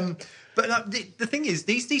 But the thing is,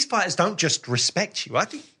 these fighters don't just respect you. I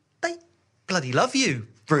think they bloody love you,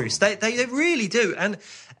 Bruce. They really do. And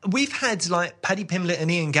we've had like Paddy Pimblett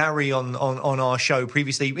and Ian Gowrie on our show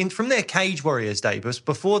previously from their Cage Warriors days,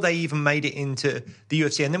 before they even made it into the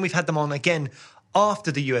UFC. And then we've had them on again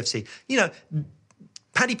after the UFC. You know,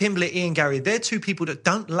 Paddy Pimblett, Ian Gowrie, they're two people that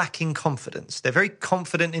don't lack in confidence. They're very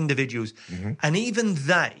confident individuals. Mm-hmm. And even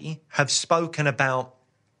they have spoken about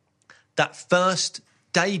that first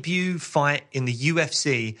debut fight in the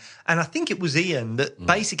UFC. And I think it was Ian that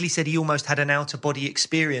basically said he almost had an out-of-body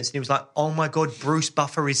experience. And he was like, oh, my God, Bruce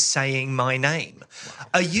Buffer is saying my name. Wow.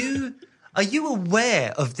 Are you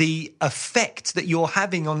aware of the effect that you're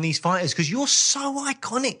having on these fighters? Because you're so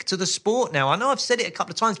iconic to the sport now. I know I've said it a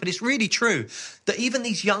couple of times, but it's really true that even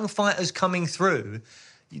these young fighters coming through,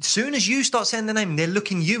 as soon as you start saying their name, they're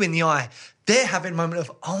looking you in the eye. They're having a moment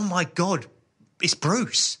of, oh, my God, it's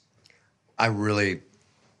Bruce. I really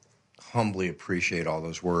humbly appreciate all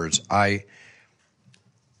those words. I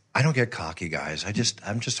don't get cocky, guys.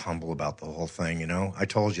 I'm just humble about the whole thing, you know? I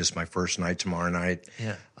told you it's my first night tomorrow night.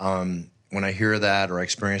 Yeah. When I hear that or I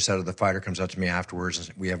experience that, or the fighter comes up to me afterwards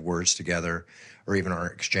and we have words together, or even our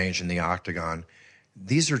exchange in the octagon,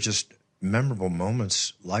 these are just memorable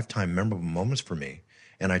moments, lifetime memorable moments for me.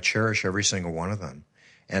 And I cherish every single one of them.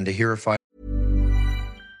 And to hear a fight.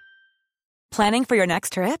 Planning for your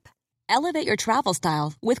next trip? Elevate your travel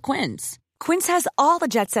style with Quince. Quince has all the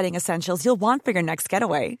jet-setting essentials you'll want for your next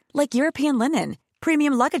getaway, like European linen,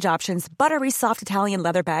 premium luggage options, buttery soft Italian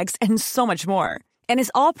leather bags, and so much more. And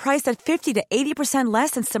is all priced at 50 to 80%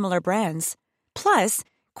 less than similar brands. Plus,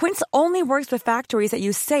 Quince only works with factories that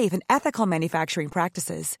use safe and ethical manufacturing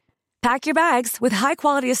practices. Pack your bags with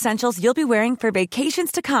high-quality essentials you'll be wearing for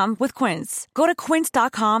vacations to come with Quince. Go to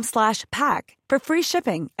quince.com/pack for free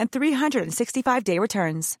shipping and 365-day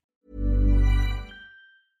returns.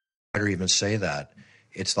 Or even say that.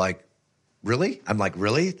 It's like, really? I'm like,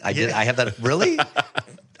 really? I have that, really?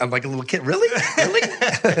 I'm like a little kid, really?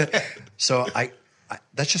 So I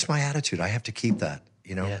that's just my attitude. I have to keep that,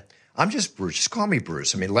 you know? Yeah. I'm just Bruce. Just call me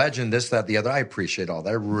Bruce. I mean, legend, this, that, the other. I appreciate all that.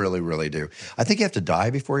 I really, really do. I think you have to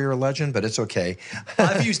die before you're a legend, but it's okay.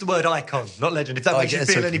 I've used the word icon, not legend. If that makes you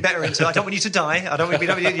feel any better, I don't want you to die.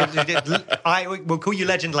 We'll call you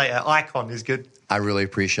legend later. Icon is good. I really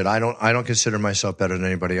appreciate it. I don't consider myself better than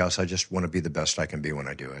anybody else. I just want to be the best I can be when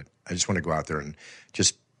I do it. I just want to go out there and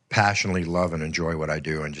just passionately love and enjoy what I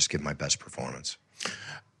do and just give my best performance.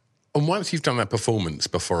 And once you've done that performance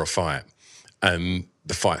before a fight, and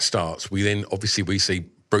the fight starts, we see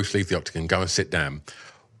Bruce leave the octagon, go and sit down.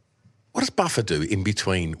 What does Buffer do in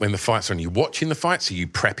between when the fights are on? Are you watching the fights? Are you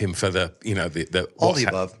prepping for the all the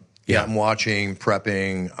above? Yeah, I'm watching,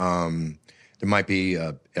 prepping. There might be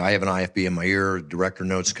I have an IFB in my ear, director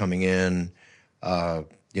notes coming in.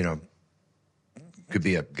 Could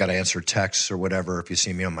be got to answer texts or whatever. If you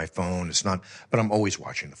see me on my phone, it's not. But I'm always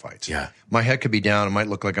watching the fights. Yeah, my head could be down. It might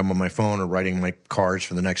look like I'm on my phone or writing my cards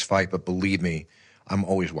for the next fight. But believe me, I'm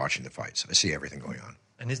always watching the fights. I see everything going on.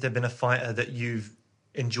 And has there been a fighter that you've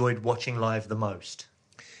enjoyed watching live the most?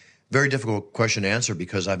 Very difficult question to answer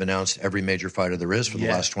because I've announced every major fighter there is for the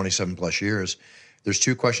last 27 plus years. There's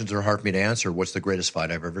two questions that are hard for me to answer. What's the greatest fight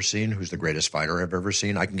I've ever seen? Who's the greatest fighter I've ever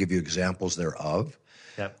seen? I can give you examples thereof.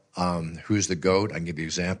 Yep. Who's the GOAT? I can give you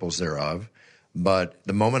examples thereof. But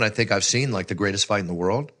the moment I think I've seen like the greatest fight in the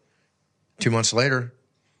world, 2 months later,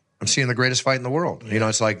 I'm seeing the greatest fight in the world. Yeah. You know,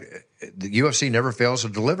 it's like the UFC never fails to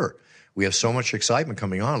deliver. We have so much excitement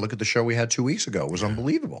coming on. Look at the show we had 2 weeks ago. It was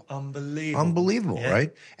unbelievable. Unbelievable, yeah.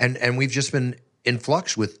 Right? And we've just been in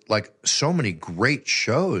flux with like so many great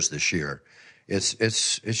shows this year. It's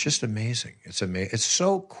just amazing. It's amazing. It's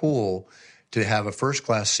so cool to have a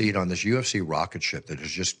first-class seat on this UFC rocket ship that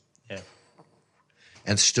is just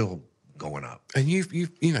and still going up. And you've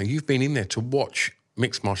been in there to watch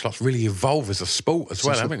mixed martial arts really evolve as a sport as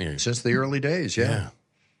well, haven't you? Since the early days, yeah.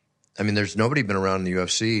 I mean, there's nobody been around in the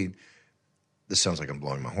UFC. This sounds like I'm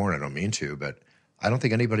blowing my horn. I don't mean to, but I don't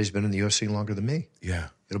think anybody's been in the UFC longer than me. Yeah.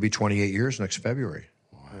 It'll be 28 years next February.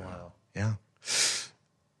 Wow. Yeah.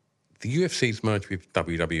 The UFC's merged with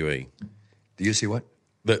WWE. The UFC what?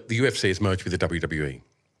 The UFC is merged with the WWE.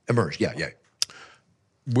 Emerged, yeah.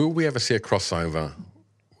 Will we ever see a crossover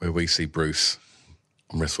where we see Bruce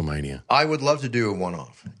on WrestleMania? I would love to do a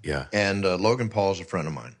one-off. Yeah. And Logan Paul's a friend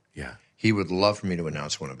of mine. Yeah. He would love for me to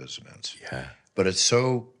announce one of his events. Yeah. But it's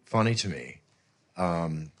so funny to me.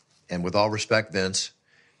 And with all respect, Vince,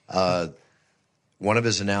 one of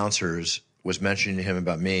his announcers was mentioning to him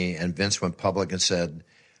about me, and Vince went public and said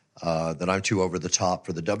that I'm too over the top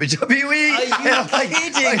for the WWE. Are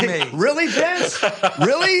you kidding me? Really, Vince?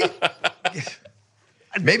 Really?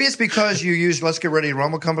 Maybe it's because you used Let's Get Ready to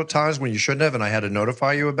Rumble a couple of times when you shouldn't have, and I had to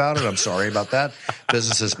notify you about it. I'm sorry about that.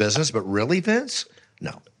 Business is business. But really, Vince?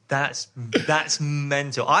 No. That's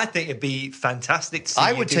mental. I think it'd be fantastic to see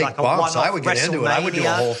I you would do take like a bumps. one-off I would get into it. I would do a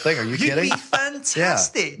whole thing. Are you kidding? You'd be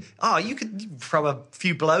fantastic. Oh, you could throw a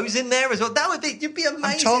few blows in there as well. That would be. You'd be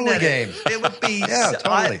amazing. I'm totally game. It would be. Yeah,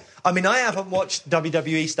 totally. I mean, I haven't watched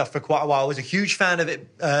WWE stuff for quite a while. I was a huge fan of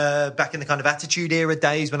it back in the kind of Attitude Era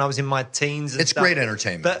days when I was in my teens. And it's stuff. great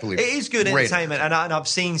entertainment. But it is good entertainment. And I've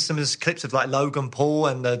seen some of the clips of like Logan Paul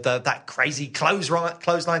and that crazy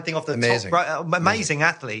clothesline thing off the amazing. top. Amazing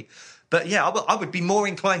athlete. But yeah, I would be more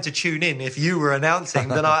inclined to tune in if you were announcing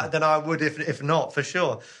than I would if not, for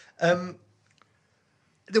sure. The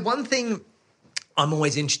one thing I'm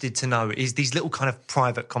always interested to know is these little kind of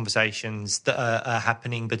private conversations that are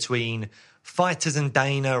happening between fighters and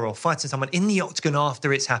Dana, or fighters and someone in the octagon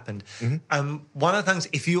after it's happened. Mm-hmm. One of the things,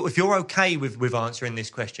 if you're okay with answering this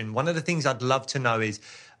question, one of the things I'd love to know is,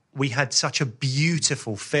 we had such a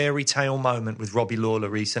beautiful fairy tale moment with Robbie Lawler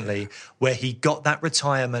recently where he got that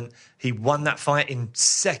retirement. He won that fight in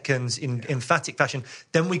seconds in emphatic fashion.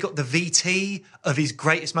 Then we got the VT of his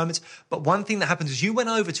greatest moments. But one thing that happens is you went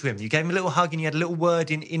over to him, you gave him a little hug and you had a little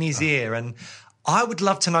word in his ear. And I would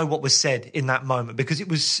love to know what was said in that moment, because it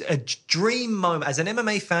was a dream moment. As an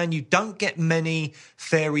MMA fan, you don't get many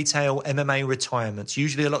fairy tale MMA retirements.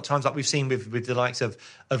 Usually a lot of times, like we've seen with the likes of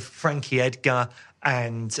Frankie Edgar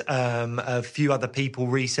and a few other people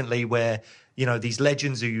recently, where, you know, these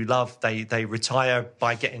legends who you love, they retire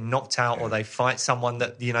by getting knocked out, or they fight someone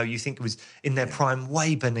that, you know, you think was in their prime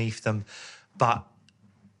way beneath them. But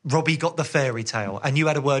Robbie got the fairy tale, and you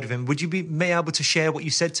had a word with him. Would you be able to share what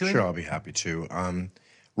you said to him? Sure, I'll be happy to.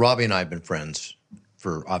 Robbie and I have been friends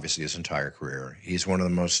for obviously his entire career. He's one of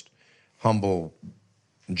the most humble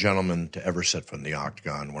gentlemen to ever sit foot in the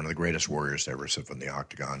octagon, one of the greatest warriors to ever sit foot in the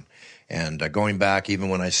octagon. And going back, even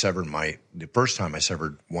when I severed the first time I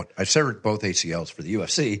severed both ACLs for the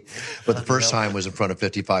UFC, but the first time was in front of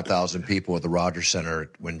 55,000 people at the Rogers Center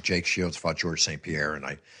when Jake Shields fought George St. Pierre, and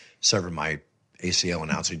I severed my ACL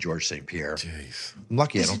announcing George St. Pierre. Jeez. I'm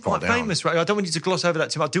lucky I don't fall down. This is quite famous, right? I don't want you to gloss over that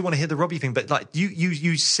too much. I do want to hear the Robbie thing, but like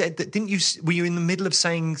you said that, didn't you? Were you in the middle of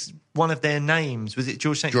saying one of their names? Was it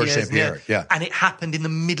George St. Pierre? George St. Pierre, yeah. And it happened in the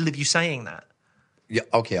middle of you saying that? Yeah,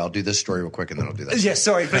 okay, I'll do this story real quick and then I'll do that. Yeah,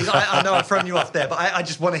 sorry, please. I know I've thrown you off there, but I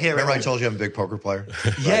just want to hear Remember it. I told you I'm a big poker player?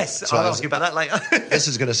 Yes, So I'll ask you about that later. This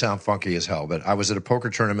is going to sound funky as hell, but I was at a poker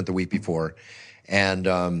tournament the week before, and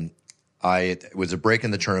it was a break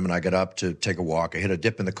in the tournament. I got up to take a walk. I hit a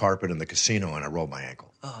dip in the carpet in the casino, and I rolled my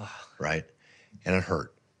ankle, right? And it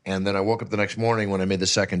hurt. And then I woke up the next morning when I made the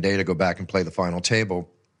second day to go back and play the final table,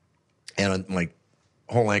 and my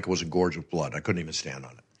whole ankle was engorged with blood. I couldn't even stand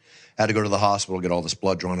on it. I had to go to the hospital, get all this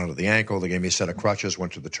blood drawn out of the ankle. They gave me a set of crutches,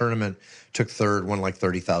 went to the tournament, took third, won like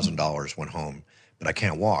 $30,000, went home. But I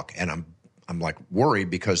can't walk. And I'm like worried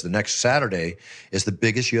because the next Saturday is the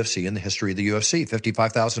biggest UFC in the history of the UFC.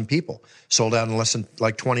 55,000 people, sold out in less than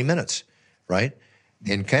like 20 minutes, right?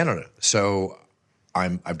 In Canada. So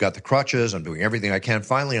I've got the crutches. I'm doing everything I can.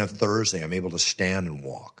 Finally, on Thursday, I'm able to stand and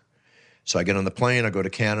walk. So I get on the plane. I go to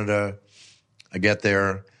Canada. I get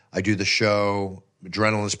there. I do the show.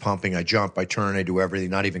 Adrenaline's pumping. I jump. I turn. I do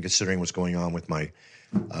everything, not even considering what's going on with my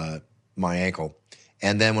ankle.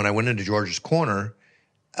 And then when I went into George's corner,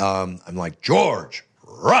 I'm like, George,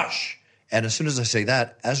 rush. And as soon as I say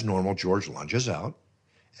that, as normal, George lunges out.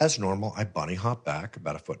 As normal, I bunny hop back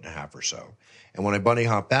about 1.5 feet or so. And when I bunny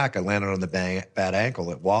hop back, I landed on the bad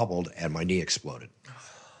ankle. It wobbled, and my knee exploded.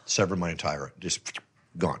 Severed my entire, just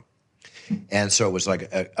gone. And so it was like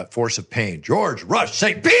a force of pain. George, rush,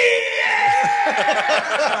 St. Pierre!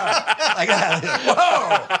 I got it.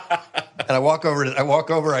 Whoa! And I walk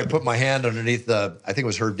over, I put my hand underneath I think it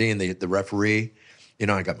was Herb Dean, the referee. You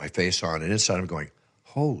know, I got my face on, and inside I'm going,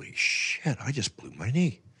 holy shit, I just blew my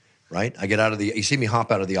knee, right? I get out of you see me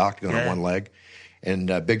hop out of the octagon on one leg,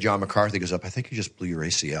 and Big John McCarthy goes up, I think you just blew your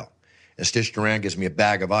ACL. And Stitch Duran gives me a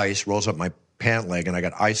bag of ice, rolls up my pant leg, and I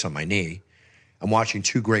got ice on my knee. I'm watching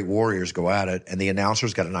two great warriors go at it, and the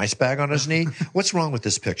announcer's got an ice bag on his knee. What's wrong with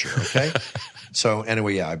this picture, okay? So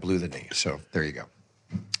anyway, yeah, I blew the knee. So there you go.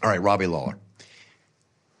 All right, Robbie Lawler.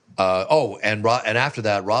 And after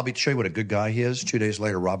that, Robbie, to show you what a good guy he is, 2 days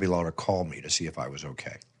later, Robbie Lawler called me to see if I was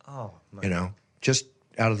okay. Oh, man. You know, just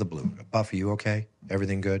out of the blue. Buff, are you okay?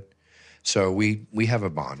 Everything good? So we have a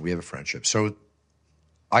bond. We have a friendship. So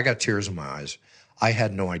I got tears in my eyes. I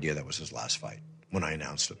had no idea that was his last fight. when I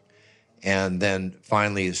announced him. And then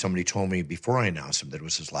finally somebody told me before I announced him that it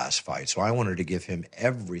was his last fight. So I wanted to give him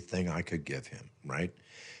everything I could give him, right?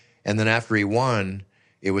 And then after he won,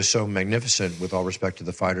 it was so magnificent, with all respect to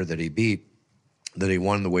the fighter that he beat, that he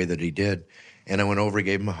won the way that he did. And I went over and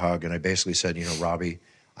gave him a hug, and I basically said, you know, Robbie,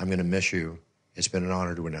 I'm going to miss you. It's been an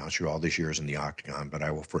honor to announce you all these years in the octagon, but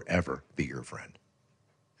I will forever be your friend.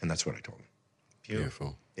 And that's what I told him.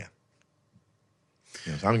 Beautiful. Yeah.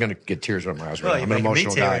 Yes, I'm going to get tears in my eyes Well, right now. I'm an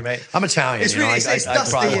emotional teary, guy. Mate. I'm Italian. It's, really, it's I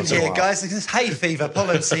dusty cry in once in a here, while. guys. It's hay fever,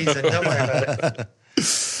 pollen season. Don't worry about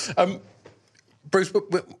it. Bruce,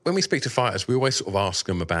 when we speak to fighters, we always sort of ask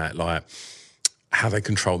them about like how they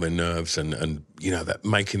control their nerves and you know, that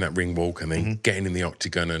making that ring walk and then getting in the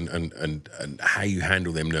octagon and how you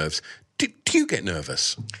handle them nerves. Do you get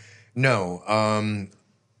nervous? No.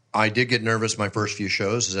 I did get nervous my first few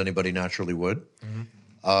shows, as anybody naturally would.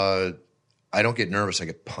 I don't get nervous. I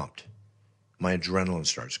get pumped. My adrenaline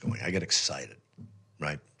starts going. I get excited,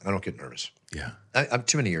 right? I don't get nervous. Yeah. I'm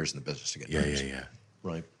too many years in the business to get nervous. Yeah.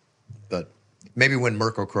 Right. But maybe when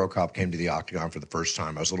Mirko Cro Cop came to the octagon for the first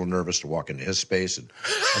time, I was a little nervous to walk into his space and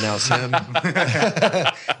announce him.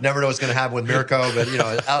 Never know what's going to happen with Mirko, but, you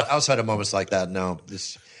know, outside of moments like that, no.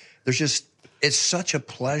 It's such a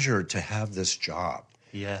pleasure to have this job.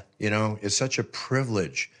 Yeah. You know, it's such a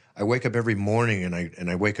privilege. I wake up every morning and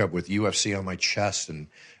I wake up with UFC on my chest and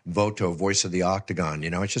Voto, voice of the octagon. You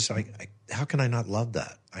know, it's just how can I not love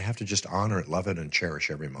that? I have to just honor it, love it, and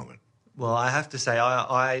cherish every moment. Well, I have to say,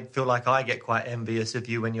 I feel like I get quite envious of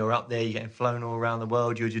you when you're up there. You're getting flown all around the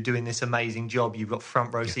world. You're doing this amazing job. You've got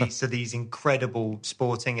front row seats to these incredible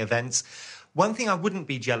sporting events. One thing I wouldn't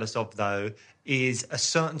be jealous of, though, is a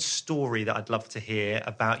certain story that I'd love to hear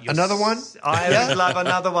about your... Another one? I would love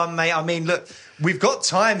another one, mate. I mean, look, we've got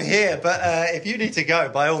time here, but if you need to go,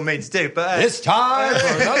 by all means do. But It's time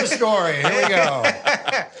for another story. Here we go.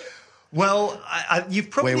 Well, you've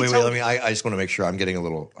probably Wait. told... I just want to make sure I'm getting a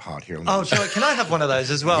little hot here. Oh, Joe, can I have one of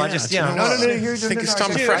those as well? Yeah, I just, no, I think it's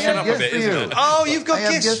time to freshen up a bit, isn't it? Oh, you've got I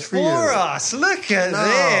have gifts gifts for for you. us. Look at this.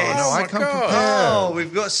 I come prepared. Oh,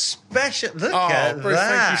 we've got special. Look at Bruce,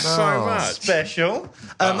 that. thank you so much. Special.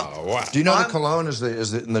 Wow. Do you know the cologne is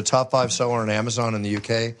in the top 5 seller on Amazon in the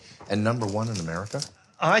UK and number 1 in America?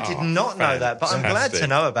 I did not know that, but I'm glad to fantastic.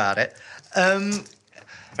 know about it.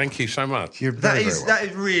 Thank you so much. You're very, very welcome. That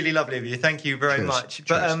is really lovely of you. Thank you very Cheers. much.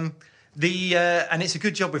 But and it's a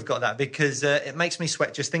good job we've got that, because it makes me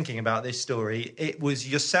sweat just thinking about this story. It was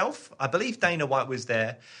yourself, I believe Dana White was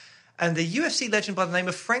there, and the UFC legend by the name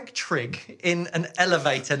of Frank Trigg in an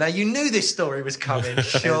elevator. Now, you knew this story was coming,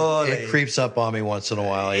 surely. It creeps up on me once in a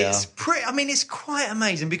while, yeah. It's quite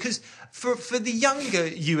amazing, because for the younger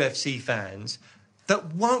UFC fans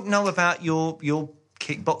that won't know about your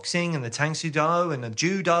kickboxing and the Tang Soo Do and the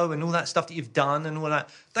judo and all that stuff that you've done and all that,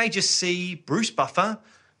 they just see Bruce Buffer,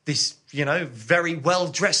 this, you know, very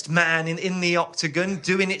well-dressed man in the octagon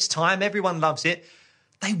doing its time. Everyone loves it.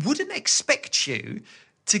 They wouldn't expect you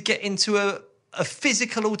to get into a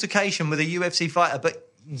physical altercation with a UFC fighter,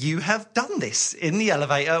 but you have done this in the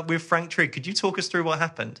elevator with Frank Trigg. Could you talk us through what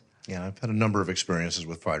happened? Yeah, I've had a number of experiences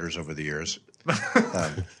with fighters over the years.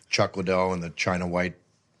 Chuck Liddell and the China White,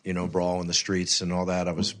 you know, brawl in the streets and all that.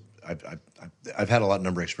 I've had a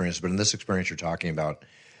number of experiences, but in this experience you're talking about,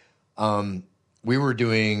 we were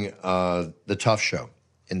doing the Tough Show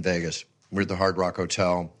in Vegas. We were at the Hard Rock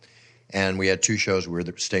Hotel, and we had 2 shows. We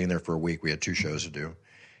were staying there for a week. We had 2 shows to do.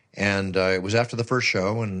 And it was after the first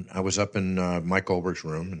show, and I was up in Mike Goldberg's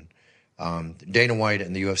room, and Dana White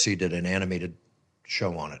and the UFC did an animated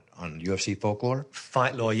show on it, on UFC Folklore.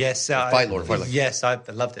 Fight Law, yes. Fight Law. Yes, I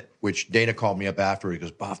loved it. Which Dana called me up after. He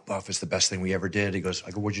goes, Buff, it's the best thing we ever did. He goes,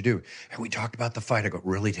 I go, what'd you do? Hey, we talked about the fight. I go,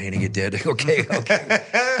 really, Dana, you did? I go, okay.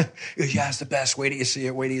 He goes, yeah, it's the best. Wait till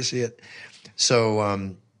you see it.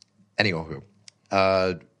 So, anywho,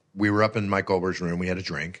 we were up in Mike Goldberg's room. We had a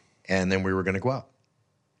drink, and then we were going to go out,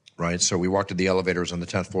 right? So we walked to the elevators on the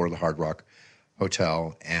 10th floor of the Hard Rock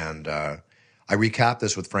Hotel, and I recapped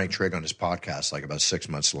this with Frank Trigg on his podcast like about 6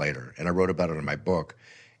 months later, and I wrote about it in my book,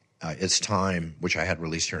 It's Time, which I had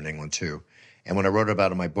released here in England too. And when I wrote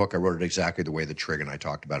about it in my book, I wrote it exactly the way that Trigg and I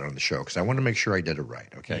talked about it on the show, because I wanted to make sure I did it right,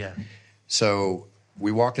 okay? Yeah. So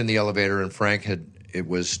we walked in the elevator, and Frank it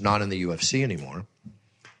was not in the UFC anymore,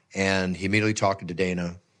 and he immediately talked to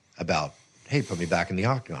Dana about, hey, put me back in the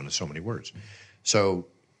octagon in so many words. So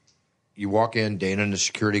you walk in, Dana and the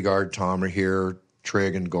security guard, Tom, are here,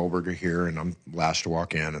 Trigg and Goldberg are here, and I'm last to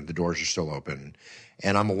walk in, and the doors are still open.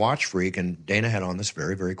 And I'm a watch freak, and Dana had on this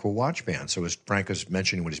very, very cool watch band. So as Frank was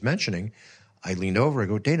mentioning what he's mentioning, I leaned over and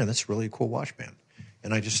go, Dana, that's really a cool watch band.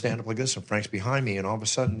 And I just stand up like this, and Frank's behind me, and all of a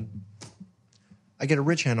sudden, I get a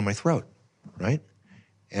ridge hand on my throat, right?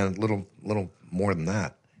 And a little more than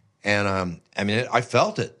that. And I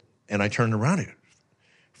felt it. And I turned around and,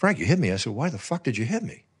 Frank, you hit me. I said, why the fuck did you hit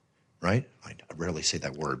me? Right? I rarely say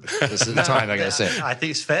that word, but this is the time I got to say it. I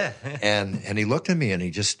think it's fair. And he looked at me and he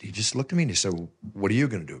just looked at me and he said, well, what are you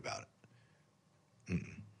going to do about it?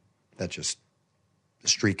 That just, the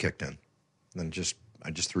streak kicked in. And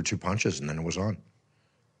I just threw 2 punches and then it was on.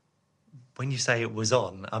 When you say it was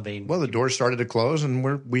on, I mean... Well, the doors started to close,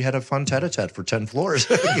 and we had a fun tete-a-tete for 10 floors.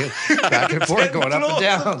 Back and forth, going up and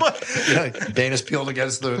down. Dana's peeled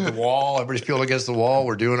against the wall. Everybody's peeled against the wall.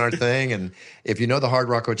 We're doing our thing. And if you know the Hard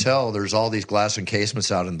Rock Hotel, there's all these glass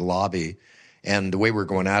encasements out in the lobby. And the way we were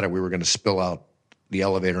going at it, we were going to spill out the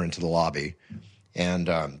elevator into the lobby. And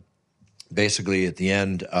basically, at the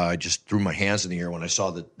end, I just threw my hands in the air when I saw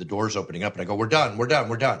the doors opening up. And I go, we're done.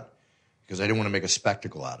 Because I didn't want to make a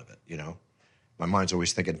spectacle out of it, My mind's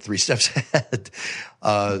always thinking 3 steps ahead.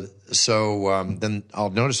 So then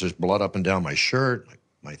I'll notice there's blood up and down my shirt.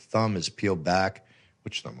 My thumb is peeled back.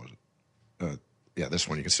 Which thumb was it? Yeah, this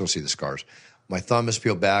one. You can still see the scars. My thumb is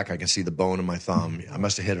peeled back. I can see the bone in my thumb. I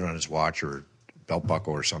must have hit it on his watch or belt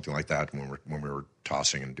buckle or something like that when we were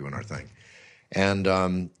tossing and doing our thing. And,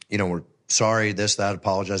 we're sorry, this, that,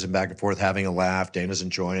 apologizing back and forth, having a laugh. Dana's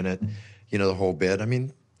enjoying it, the whole bit. I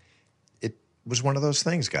mean, was one of those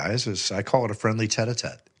things, guys. I call it a friendly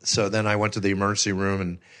tete-a-tete. So then I went to the emergency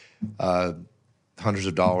room and hundreds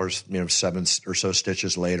of dollars, 7 or so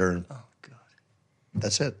stitches later. Oh, God.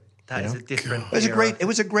 That's it. That is a different It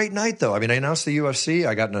was a great night, though. I mean, I announced the UFC.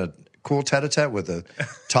 I got in a cool tete-a-tete with a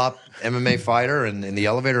top MMA fighter and in the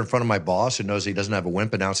elevator in front of my boss who knows he doesn't have a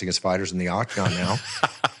wimp announcing his fighters in the octagon now.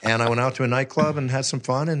 And I went out to a nightclub and had some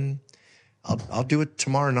fun, and I'll do it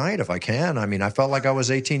tomorrow night if I can. I mean, I felt like I was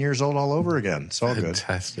 18 years old all over again. It's all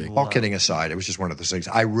Fantastic. Good. All kidding aside, it was just one of those things.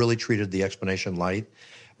 I really treated the explanation light.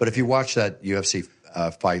 But if you watch that UFC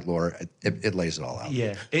fight, Laura, it lays it all out.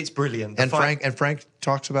 Yeah, it's brilliant. And Frank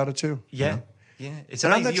talks about it too. Yeah. Yeah.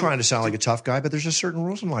 And I'm not trying to sound like a tough guy, but there's just certain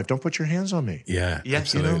rules in life. Don't put your hands on me. Yeah,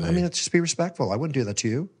 absolutely. I mean, it's just be respectful. I wouldn't do that to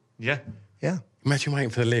you. Yeah. Yeah. Imagine waiting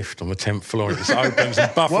for the lift on the 10th floor. It just opens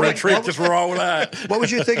and buffer retreat just roll out. What would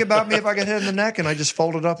you think about me if I got hit in the neck and I just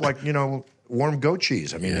folded up like, warm goat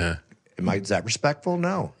cheese? I mean, is that respectful?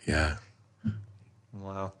 No. Yeah.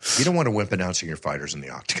 Wow. You don't want to wimp announcing your fighters in the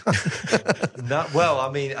octagon.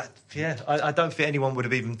 I don't think anyone would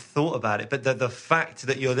have even thought about it. But the fact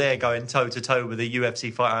that you're there going toe-to-toe with a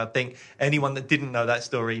UFC fighter, I think anyone that didn't know that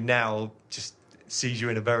story now just sees you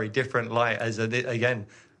in a very different light as, again,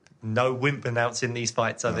 no wimp announcing these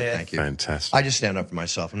fights are there. Thank you. Fantastic. I just stand up for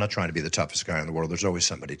myself. I'm not trying to be the toughest guy in the world. There's always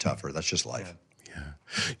somebody tougher. That's just life. Yeah.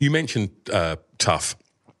 You mentioned tough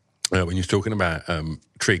when you're talking about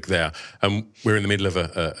Trig there. We're in the middle of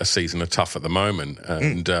a season of Tough at the moment,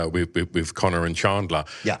 and with Conor and Chandler.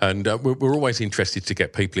 Yeah. And we're always interested to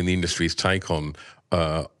get people in the industry's take on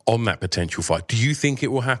that potential fight. Do you think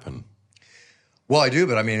it will happen? Well, I do,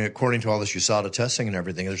 but I mean, according to all this USADA testing and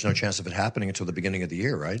everything, there's no chance of it happening until the beginning of the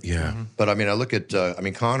year, right? Yeah. Mm-hmm. But I mean, I look at,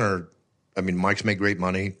 Conor, Mike's made great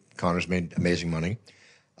money. Conor's made amazing money.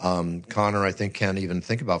 Conor, I think, can't even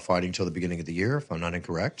think about fighting until the beginning of the year, if I'm not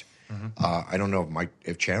incorrect. Mm-hmm. I don't know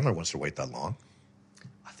if Chandler wants to wait that long.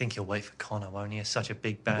 I think he'll wait for Conor, won't he? It's such a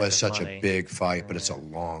big bang. Well, it's such a big fight, but it's a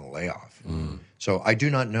long layoff. Mm. So I do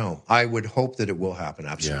not know. I would hope that it will happen,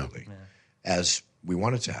 absolutely, as we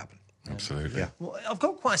want it to happen. Absolutely. Yeah. Well, I've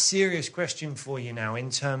got quite a serious question for you now in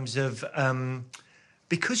terms of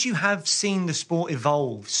because you have seen the sport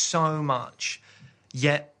evolve so much,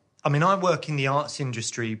 yet, I mean, I work in the arts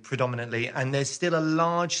industry predominantly, and there's still a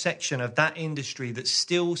large section of that industry that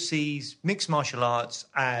still sees mixed martial arts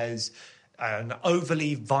as an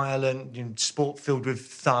overly violent sport filled with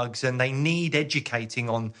thugs, and they need educating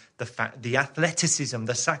on the athleticism,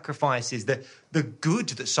 the sacrifices, the good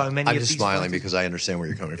that so many I'm of these just smiling fighters... because I understand where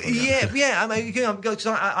you're coming from. Yeah. I mean, because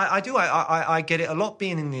I do. I get it a lot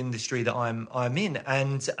being in the industry that I'm in,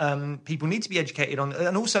 and people need to be educated on.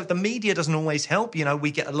 And also, the media doesn't always help. We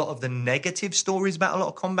get a lot of the negative stories about a lot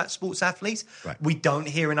of combat sports athletes. Right. We don't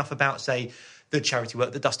hear enough about, say, the charity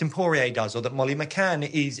work that Dustin Poirier does, or that Molly McCann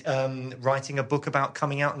is writing a book about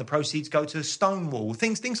coming out and the proceeds go to Stonewall.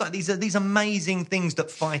 Things like these are these amazing things that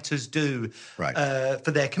fighters do for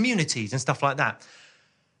their communities and stuff like that.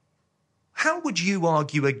 How would you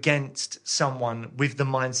argue against someone with the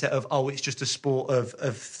mindset of, it's just a sport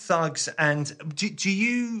of thugs? And do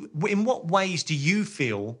you, in what ways do you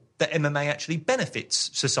feel that MMA actually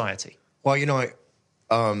benefits society? Well,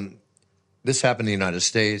 this happened in the United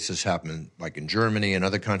States. This happened like in Germany and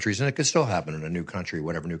other countries, and it could still happen in a new country,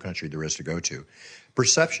 whatever new country there is to go to.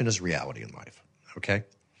 Perception is reality in life. okay?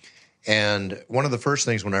 And one of the first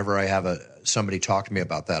things whenever I have somebody talk to me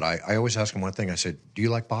about that, I always ask them one thing. I said, do you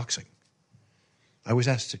like boxing? I always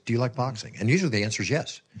ask, do you like boxing? And usually the answer is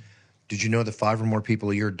yes. Did you know that 5 or more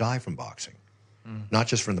people a year die from boxing? Not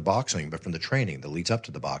just from the boxing, but from the training that leads up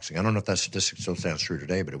to the boxing. I don't know if that statistic still stands true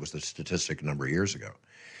today, but it was the statistic a number of years ago.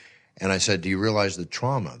 And I said, do you realize the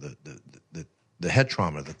trauma, the head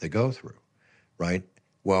trauma that they go through, right?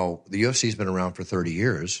 Well, the UFC's been around for 30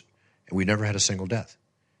 years, and we never had a single death.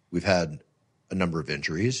 We've had a number of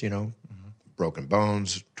injuries, broken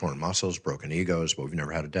bones, torn muscles, broken egos, but we've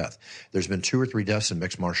never had a death. There's been 2 or 3 deaths in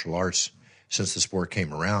mixed martial arts since the sport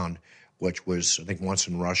came around, which was, I think, once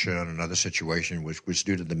in Russia and another situation, which was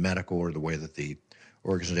due to the medical or the way that the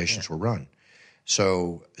organizations were run.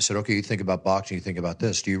 So I said, okay, you think about boxing, you think about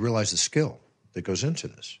this. Do you realize the skill that goes into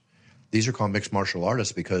this? These are called mixed martial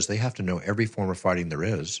artists because they have to know every form of fighting there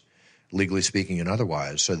is, legally speaking and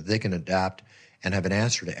otherwise, so that they can adapt and have an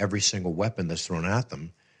answer to every single weapon that's thrown at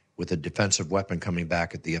them, with a defensive weapon coming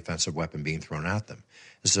back at the offensive weapon being thrown at them.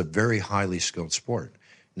 This is a very highly skilled sport.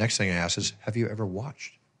 Next thing I ask is, have you ever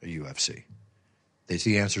watched a UFC?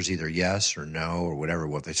 The answer is either yes or no or whatever.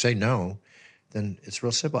 Well, if they say no, then it's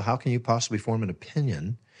real simple. How can you possibly form an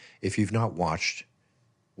opinion if you've not watched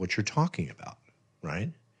what you're talking about,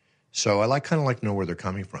 right? So I kind of like to know where they're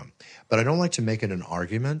coming from. But I don't like to make it an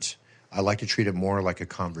argument. I like to treat it more like a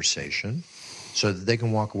conversation so that they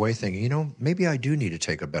can walk away thinking, maybe I do need to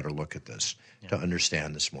take a better look at this to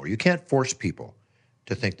understand this more. You can't force people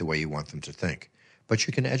to think the way you want them to think, but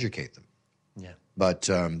you can educate them. Yeah. But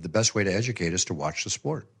the best way to educate is to watch the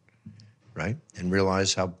sport, right? And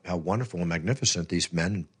realize how wonderful and magnificent these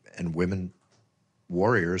men and women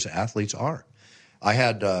warriors, athletes are. I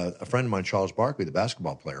had a friend of mine, Charles Barkley, the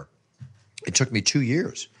basketball player. It took me 2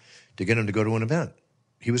 years to get him to go to an event.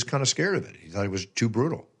 He was kind of scared of it. He thought it was too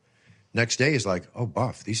brutal. Next day, he's like, oh,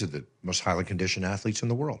 Buff, these are the most highly conditioned athletes in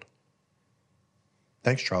the world.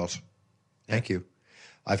 Thanks, Charles. Thank you.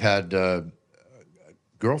 I've had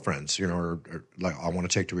girlfriends, or like I want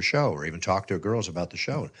to take to a show or even talk to girls about the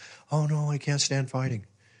show. Oh, no, I can't stand fighting,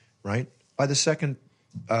 right? By the second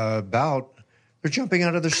bout, they're jumping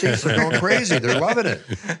out of their seats. They're going crazy. They're loving it.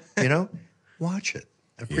 Watch it.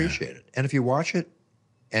 Appreciate it. And if you watch it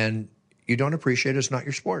and you don't appreciate it, it's not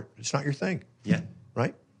your sport. It's not your thing. Yeah.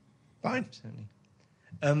 Right? Fine.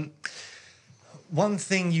 Absolutely. One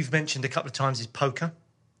thing you've mentioned a couple of times is poker.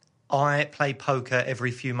 I play poker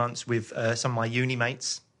every few months with some of my uni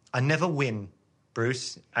mates. I never win,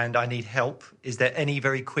 Bruce, and I need help. Is there any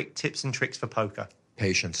very quick tips and tricks for poker?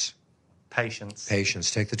 Patience.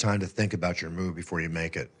 Patience. Take the time to think about your move before you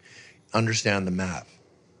make it. Understand the math,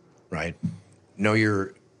 right? Know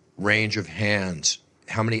your range of hands.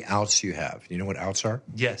 How many outs you have. You know what outs are?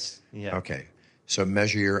 Yes. Yeah. Okay. So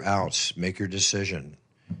measure your outs. Make your decision,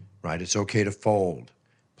 right? It's okay to fold.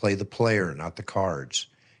 Play the player, not the cards.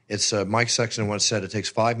 It's Mike Sexton once said, it takes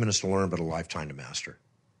 5 minutes to learn, but a lifetime to master.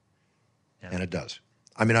 Yeah. And it does.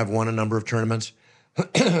 I mean, I've won a number of tournaments.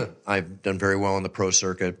 I've done very well in the pro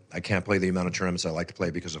circuit. I can't play the amount of tournaments I like to play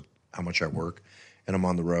because of how much I work, and I'm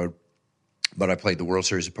on the road. But I played the World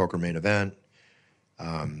Series of Poker main event,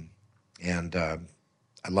 and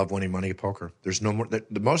I love winning money at poker. There's no more.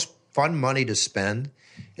 The most fun money to spend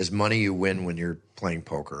is money you win when you're playing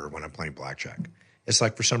poker or when I'm playing blackjack. It's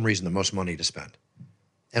like, for some reason, the most money to spend.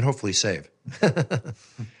 And hopefully save.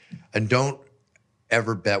 And don't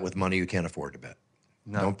ever bet with money you can't afford to bet.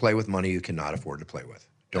 No. Don't play with money you cannot afford to play with.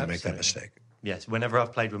 Don't make that mistake. Yes. Whenever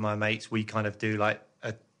I've played with my mates, we kind of do like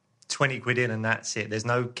a 20 quid in and that's it. There's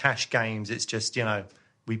no cash games. It's just,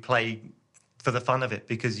 we play for the fun of it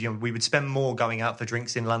because, we would spend more going out for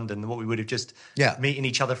drinks in London than what we would have just meeting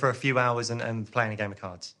each other for a few hours and playing a game of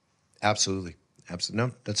cards. Absolutely.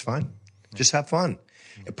 No, that's fine. Just have fun.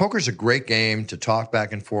 Poker's a great game to talk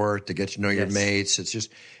back and forth, to get to know your mates. It's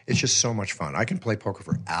just so much fun. I can play poker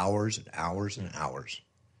for hours and hours and hours.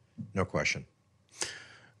 No question.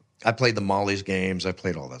 I played the Molly's games. I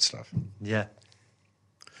played all that stuff. Yeah.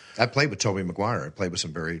 I played with Toby Maguire. I played with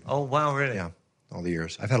some very... Oh, wow, really? Yeah, all the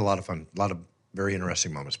years. I've had a lot of fun, a lot of very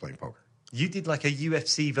interesting moments playing poker. You did like a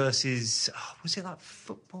UFC versus... was it like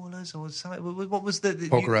footballers or something? What was the...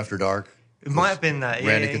 Poker After Dark. It might have been that,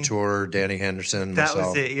 Randy Couture, Danny Henderson, that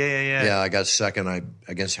myself. Was it, yeah. Yeah, I got second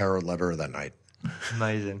against Harold Lederer that night.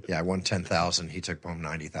 Amazing. Yeah, I won $10,000. He took home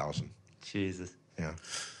 $90,000. Jesus. Yeah.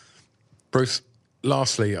 Bruce,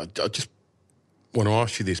 lastly, I just want to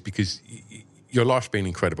ask you this because your life's been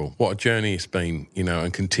incredible. What a journey it's been,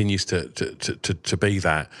 and continues to be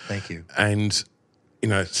that. Thank you. And you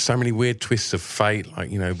know, so many weird twists of fate, like,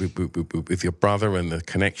 you know, with your brother and the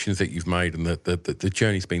connections that you've made, and the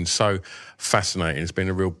journey's been so fascinating. It's been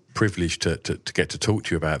a real privilege to get to talk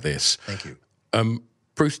to you about this. Thank you.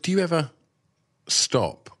 Bruce, do you ever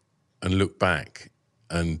stop and look back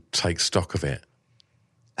and take stock of it?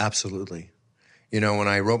 Absolutely. You know, when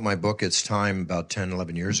I wrote my book, It's Time, about 10,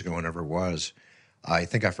 11 years ago, whenever it was, I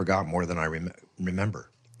think I forgot more than I remember.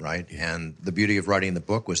 Right. And the beauty of writing the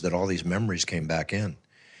book was that all these memories came back in.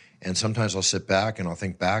 And sometimes I'll sit back and I'll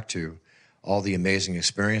think back to all the amazing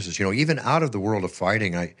experiences, you know, even out of the world of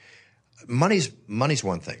fighting. Money's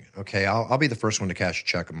one thing. OK, I'll be the first one to cash a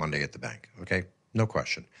check on Monday at the bank. OK, no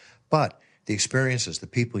question. But the experiences, the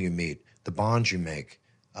people you meet, the bonds you make,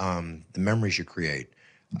 the memories you create,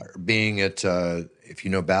 being at, if you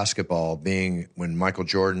know basketball, being when Michael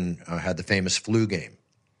Jordan had the famous flu game,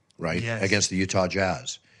 right, yes, against the Utah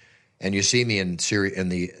Jazz. And you see me in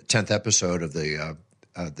the 10th episode of the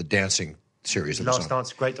dancing series. The Last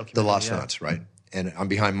Dance, great documentary. The Last Dance, right? And I'm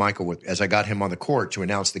behind Michael as I got him on the court to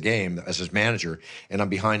announce the game as his manager, and I'm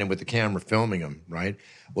behind him with the camera filming him, right?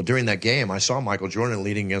 Well, during that game, I saw Michael Jordan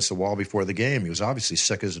leaning against the wall before the game. He was obviously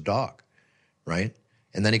sick as a dog, right?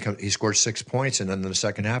 And then he scored 6 points, and then in the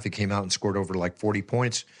second half, he came out and scored over like 40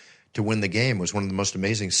 points to win the game. It was one of the most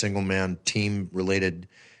amazing single-man team-related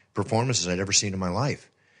performances I'd ever seen in my life.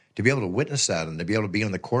 To be able to witness that and to be able to be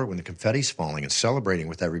on the court when the confetti's falling and celebrating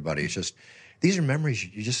with everybody, it's just, these are memories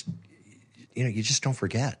you just don't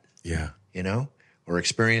forget. Yeah. You know, or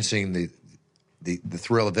experiencing the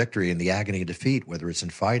thrill of victory and the agony of defeat, whether it's in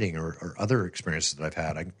fighting or other experiences that I've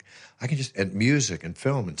had. I can just, and music and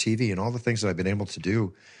film and TV and all the things that I've been able to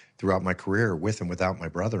do throughout my career with and without my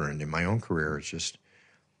brother and in my own career. It's just,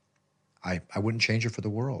 I wouldn't change it for the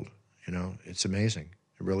world. You know, it's amazing.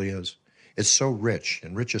 It really is. It's so rich,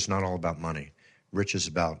 and rich is not all about money. Rich is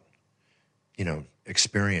about, you know,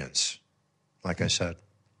 experience, like I said,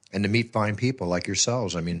 and to meet fine people like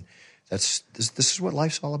yourselves. I mean, this is what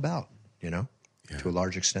life's all about, you know, to a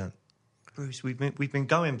large extent. Bruce, we've been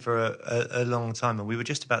going for a long time, and we were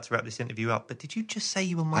just about to wrap this interview up. But did you just say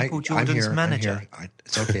you were Michael Jordan's manager?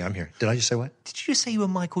 It's okay, I'm here. Did I just say what? Did you just say you were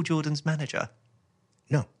Michael Jordan's manager?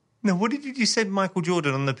 No. No, what did you say Michael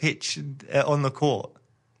Jordan on the pitch, on the court?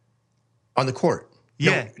 On the court.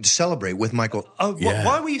 Yeah. No, to celebrate with Michael. Oh,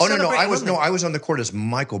 why were you celebrating? I was on the court as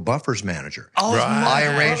Michael Buffer's manager. Oh, right.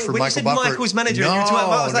 I arranged for when Michael you said Buffer. Michael's manager, and you were talking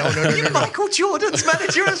about, I was like, you're Michael Jordan's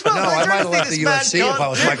manager as well. No, I might have left the UFC if I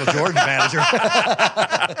was Michael Jordan's manager.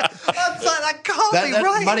 I was like, that can't be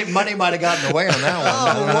right. Money might have gotten away on that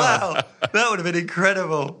one. Oh, wow. That would have been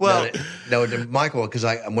incredible. Well, no, Michael, because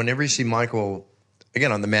whenever you see Michael,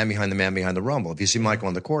 again, on the man behind the rumble, if you see Michael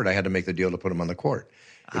on the court, I had to make the deal to put him on the court.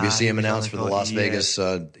 If you see him announced for the Las Vegas,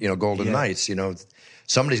 Golden Knights, you know,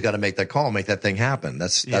 somebody's got to make that call, make that thing happen.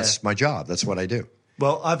 That's my job. That's what I do.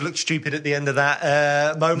 Well, I've looked stupid at the end of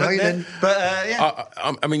that moment. No, you didn't. But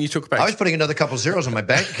I mean, you talk about. I was putting another couple zeros on my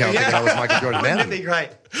bank account thinking I was Michael Jordan manager. Wouldn't it be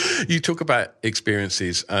great? You talk about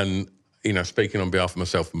experiences, and you know, speaking on behalf of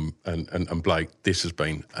myself and Blake, this has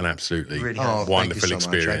been an absolutely wonderful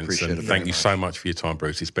experience. And thank you so much for your time,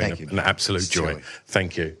 Bruce. It's been an absolute joy.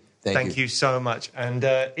 Thank you. Thank you so much. And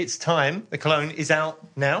it's time. The Cologne is out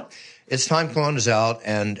now. It's Time Cologne is out,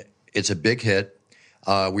 and it's a big hit.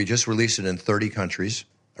 We just released it in 30 countries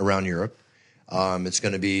around Europe.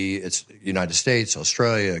 It's United States,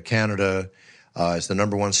 Australia, Canada. It's the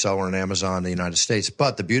number one seller on Amazon in the United States.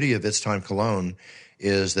 But the beauty of It's Time Cologne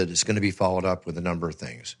is that it's going to be followed up with a number of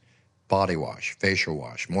things. Body wash, facial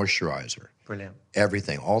wash, moisturizer. Brilliant.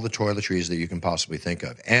 Everything. All the toiletries that you can possibly think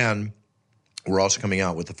of. And we're also coming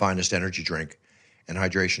out with the finest energy drink and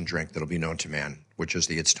hydration drink that'll be known to man, which is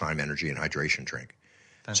the It's Time Energy and Hydration Drink.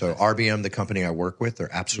 Fantastic. So RBM, the company I work with,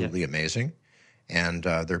 they're absolutely amazing. And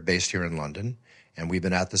they're based here in London. And we've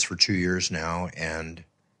been at this for 2 years now, and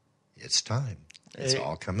it's time. It's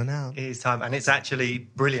all coming out. It is time, and it's actually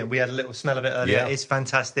brilliant. We had a little smell of it earlier. Yeah. It's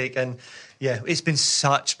fantastic, and it's been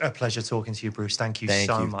such a pleasure talking to you, Bruce. Thank you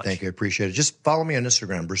so much. Thank you. I appreciate it. Just follow me on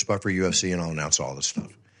Instagram, Bruce Buffer UFC, and I'll announce all this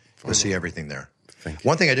stuff. You'll see everything there.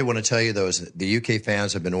 One thing I did want to tell you, though, is that the UK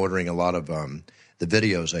fans have been ordering a lot of the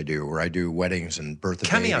videos I do, where I do weddings and birth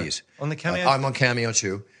of babies. On the Cameo? I'm on Cameo,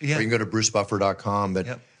 too. Yeah. Or you can go to brucebuffer.com.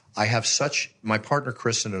 But I have my partner,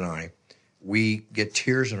 Kristen, and I, we get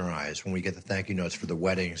tears in our eyes when we get the thank you notes for the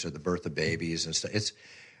weddings or the birth of babies and stuff.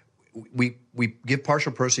 We give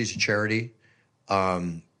partial proceeds to charity,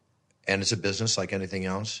 and it's a business like anything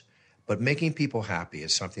else. But making people happy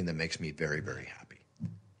is something that makes me very, very happy.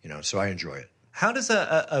 You know, so I enjoy it. How does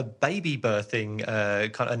a baby birthing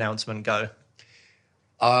kind of announcement go?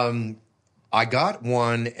 I got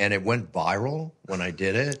one, and it went viral when I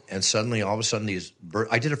did it, and suddenly, all of a sudden,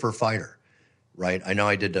 I did it for a fighter, right? I know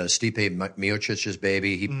I did Stipe Miocic's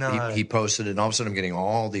baby. He posted it, and all of a sudden, I'm getting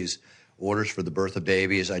all these orders for the birth of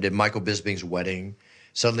babies. I did Michael Bisping's wedding.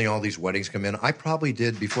 Suddenly, all these weddings come in. I probably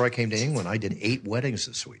did, before I came to England, I did 8 weddings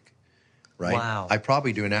this week, right? Wow. I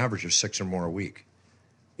probably do an average of 6 or more a week.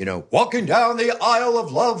 You know, walking down the aisle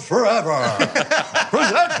of love forever,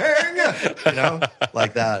 presenting, you know,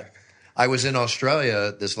 like that. I was in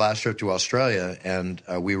Australia, this last trip to Australia, and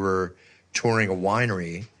we were touring a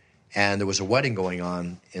winery, and there was a wedding going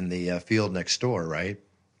on in the field next door, right?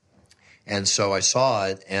 And so I saw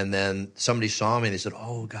it, and then somebody saw me, and they said,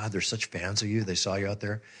 oh, God, they're such fans of you. They saw you out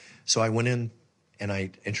there. So I went in, and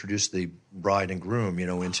I introduced the bride and groom, you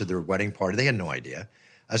know, into their wedding party. They had no idea.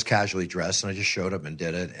 I was casually dressed, and I just showed up and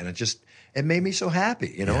did it, and it made me so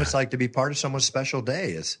happy. You know, It's like to be part of someone's special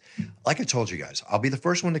day. It's like I told you guys, I'll be the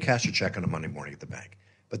first one to cash a check on a Monday morning at the bank.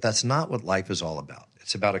 But that's not what life is all about.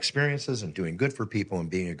 It's about experiences and doing good for people and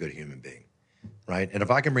being a good human being, right? And if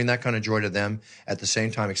I can bring that kind of joy to them at the same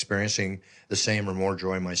time experiencing the same or more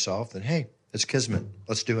joy myself, then hey, it's kismet.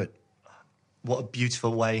 Let's do it. What a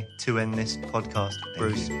beautiful way to end this podcast,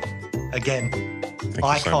 Bruce. Again, Thank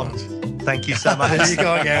icon. you so much. Thank you so much. There you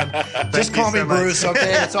go again. Just call me Bruce,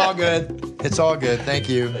 okay? It's all good. It's all good. Thank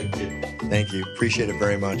you. Thank you. Appreciate it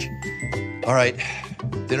very much. All right.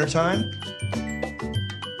 Dinner time?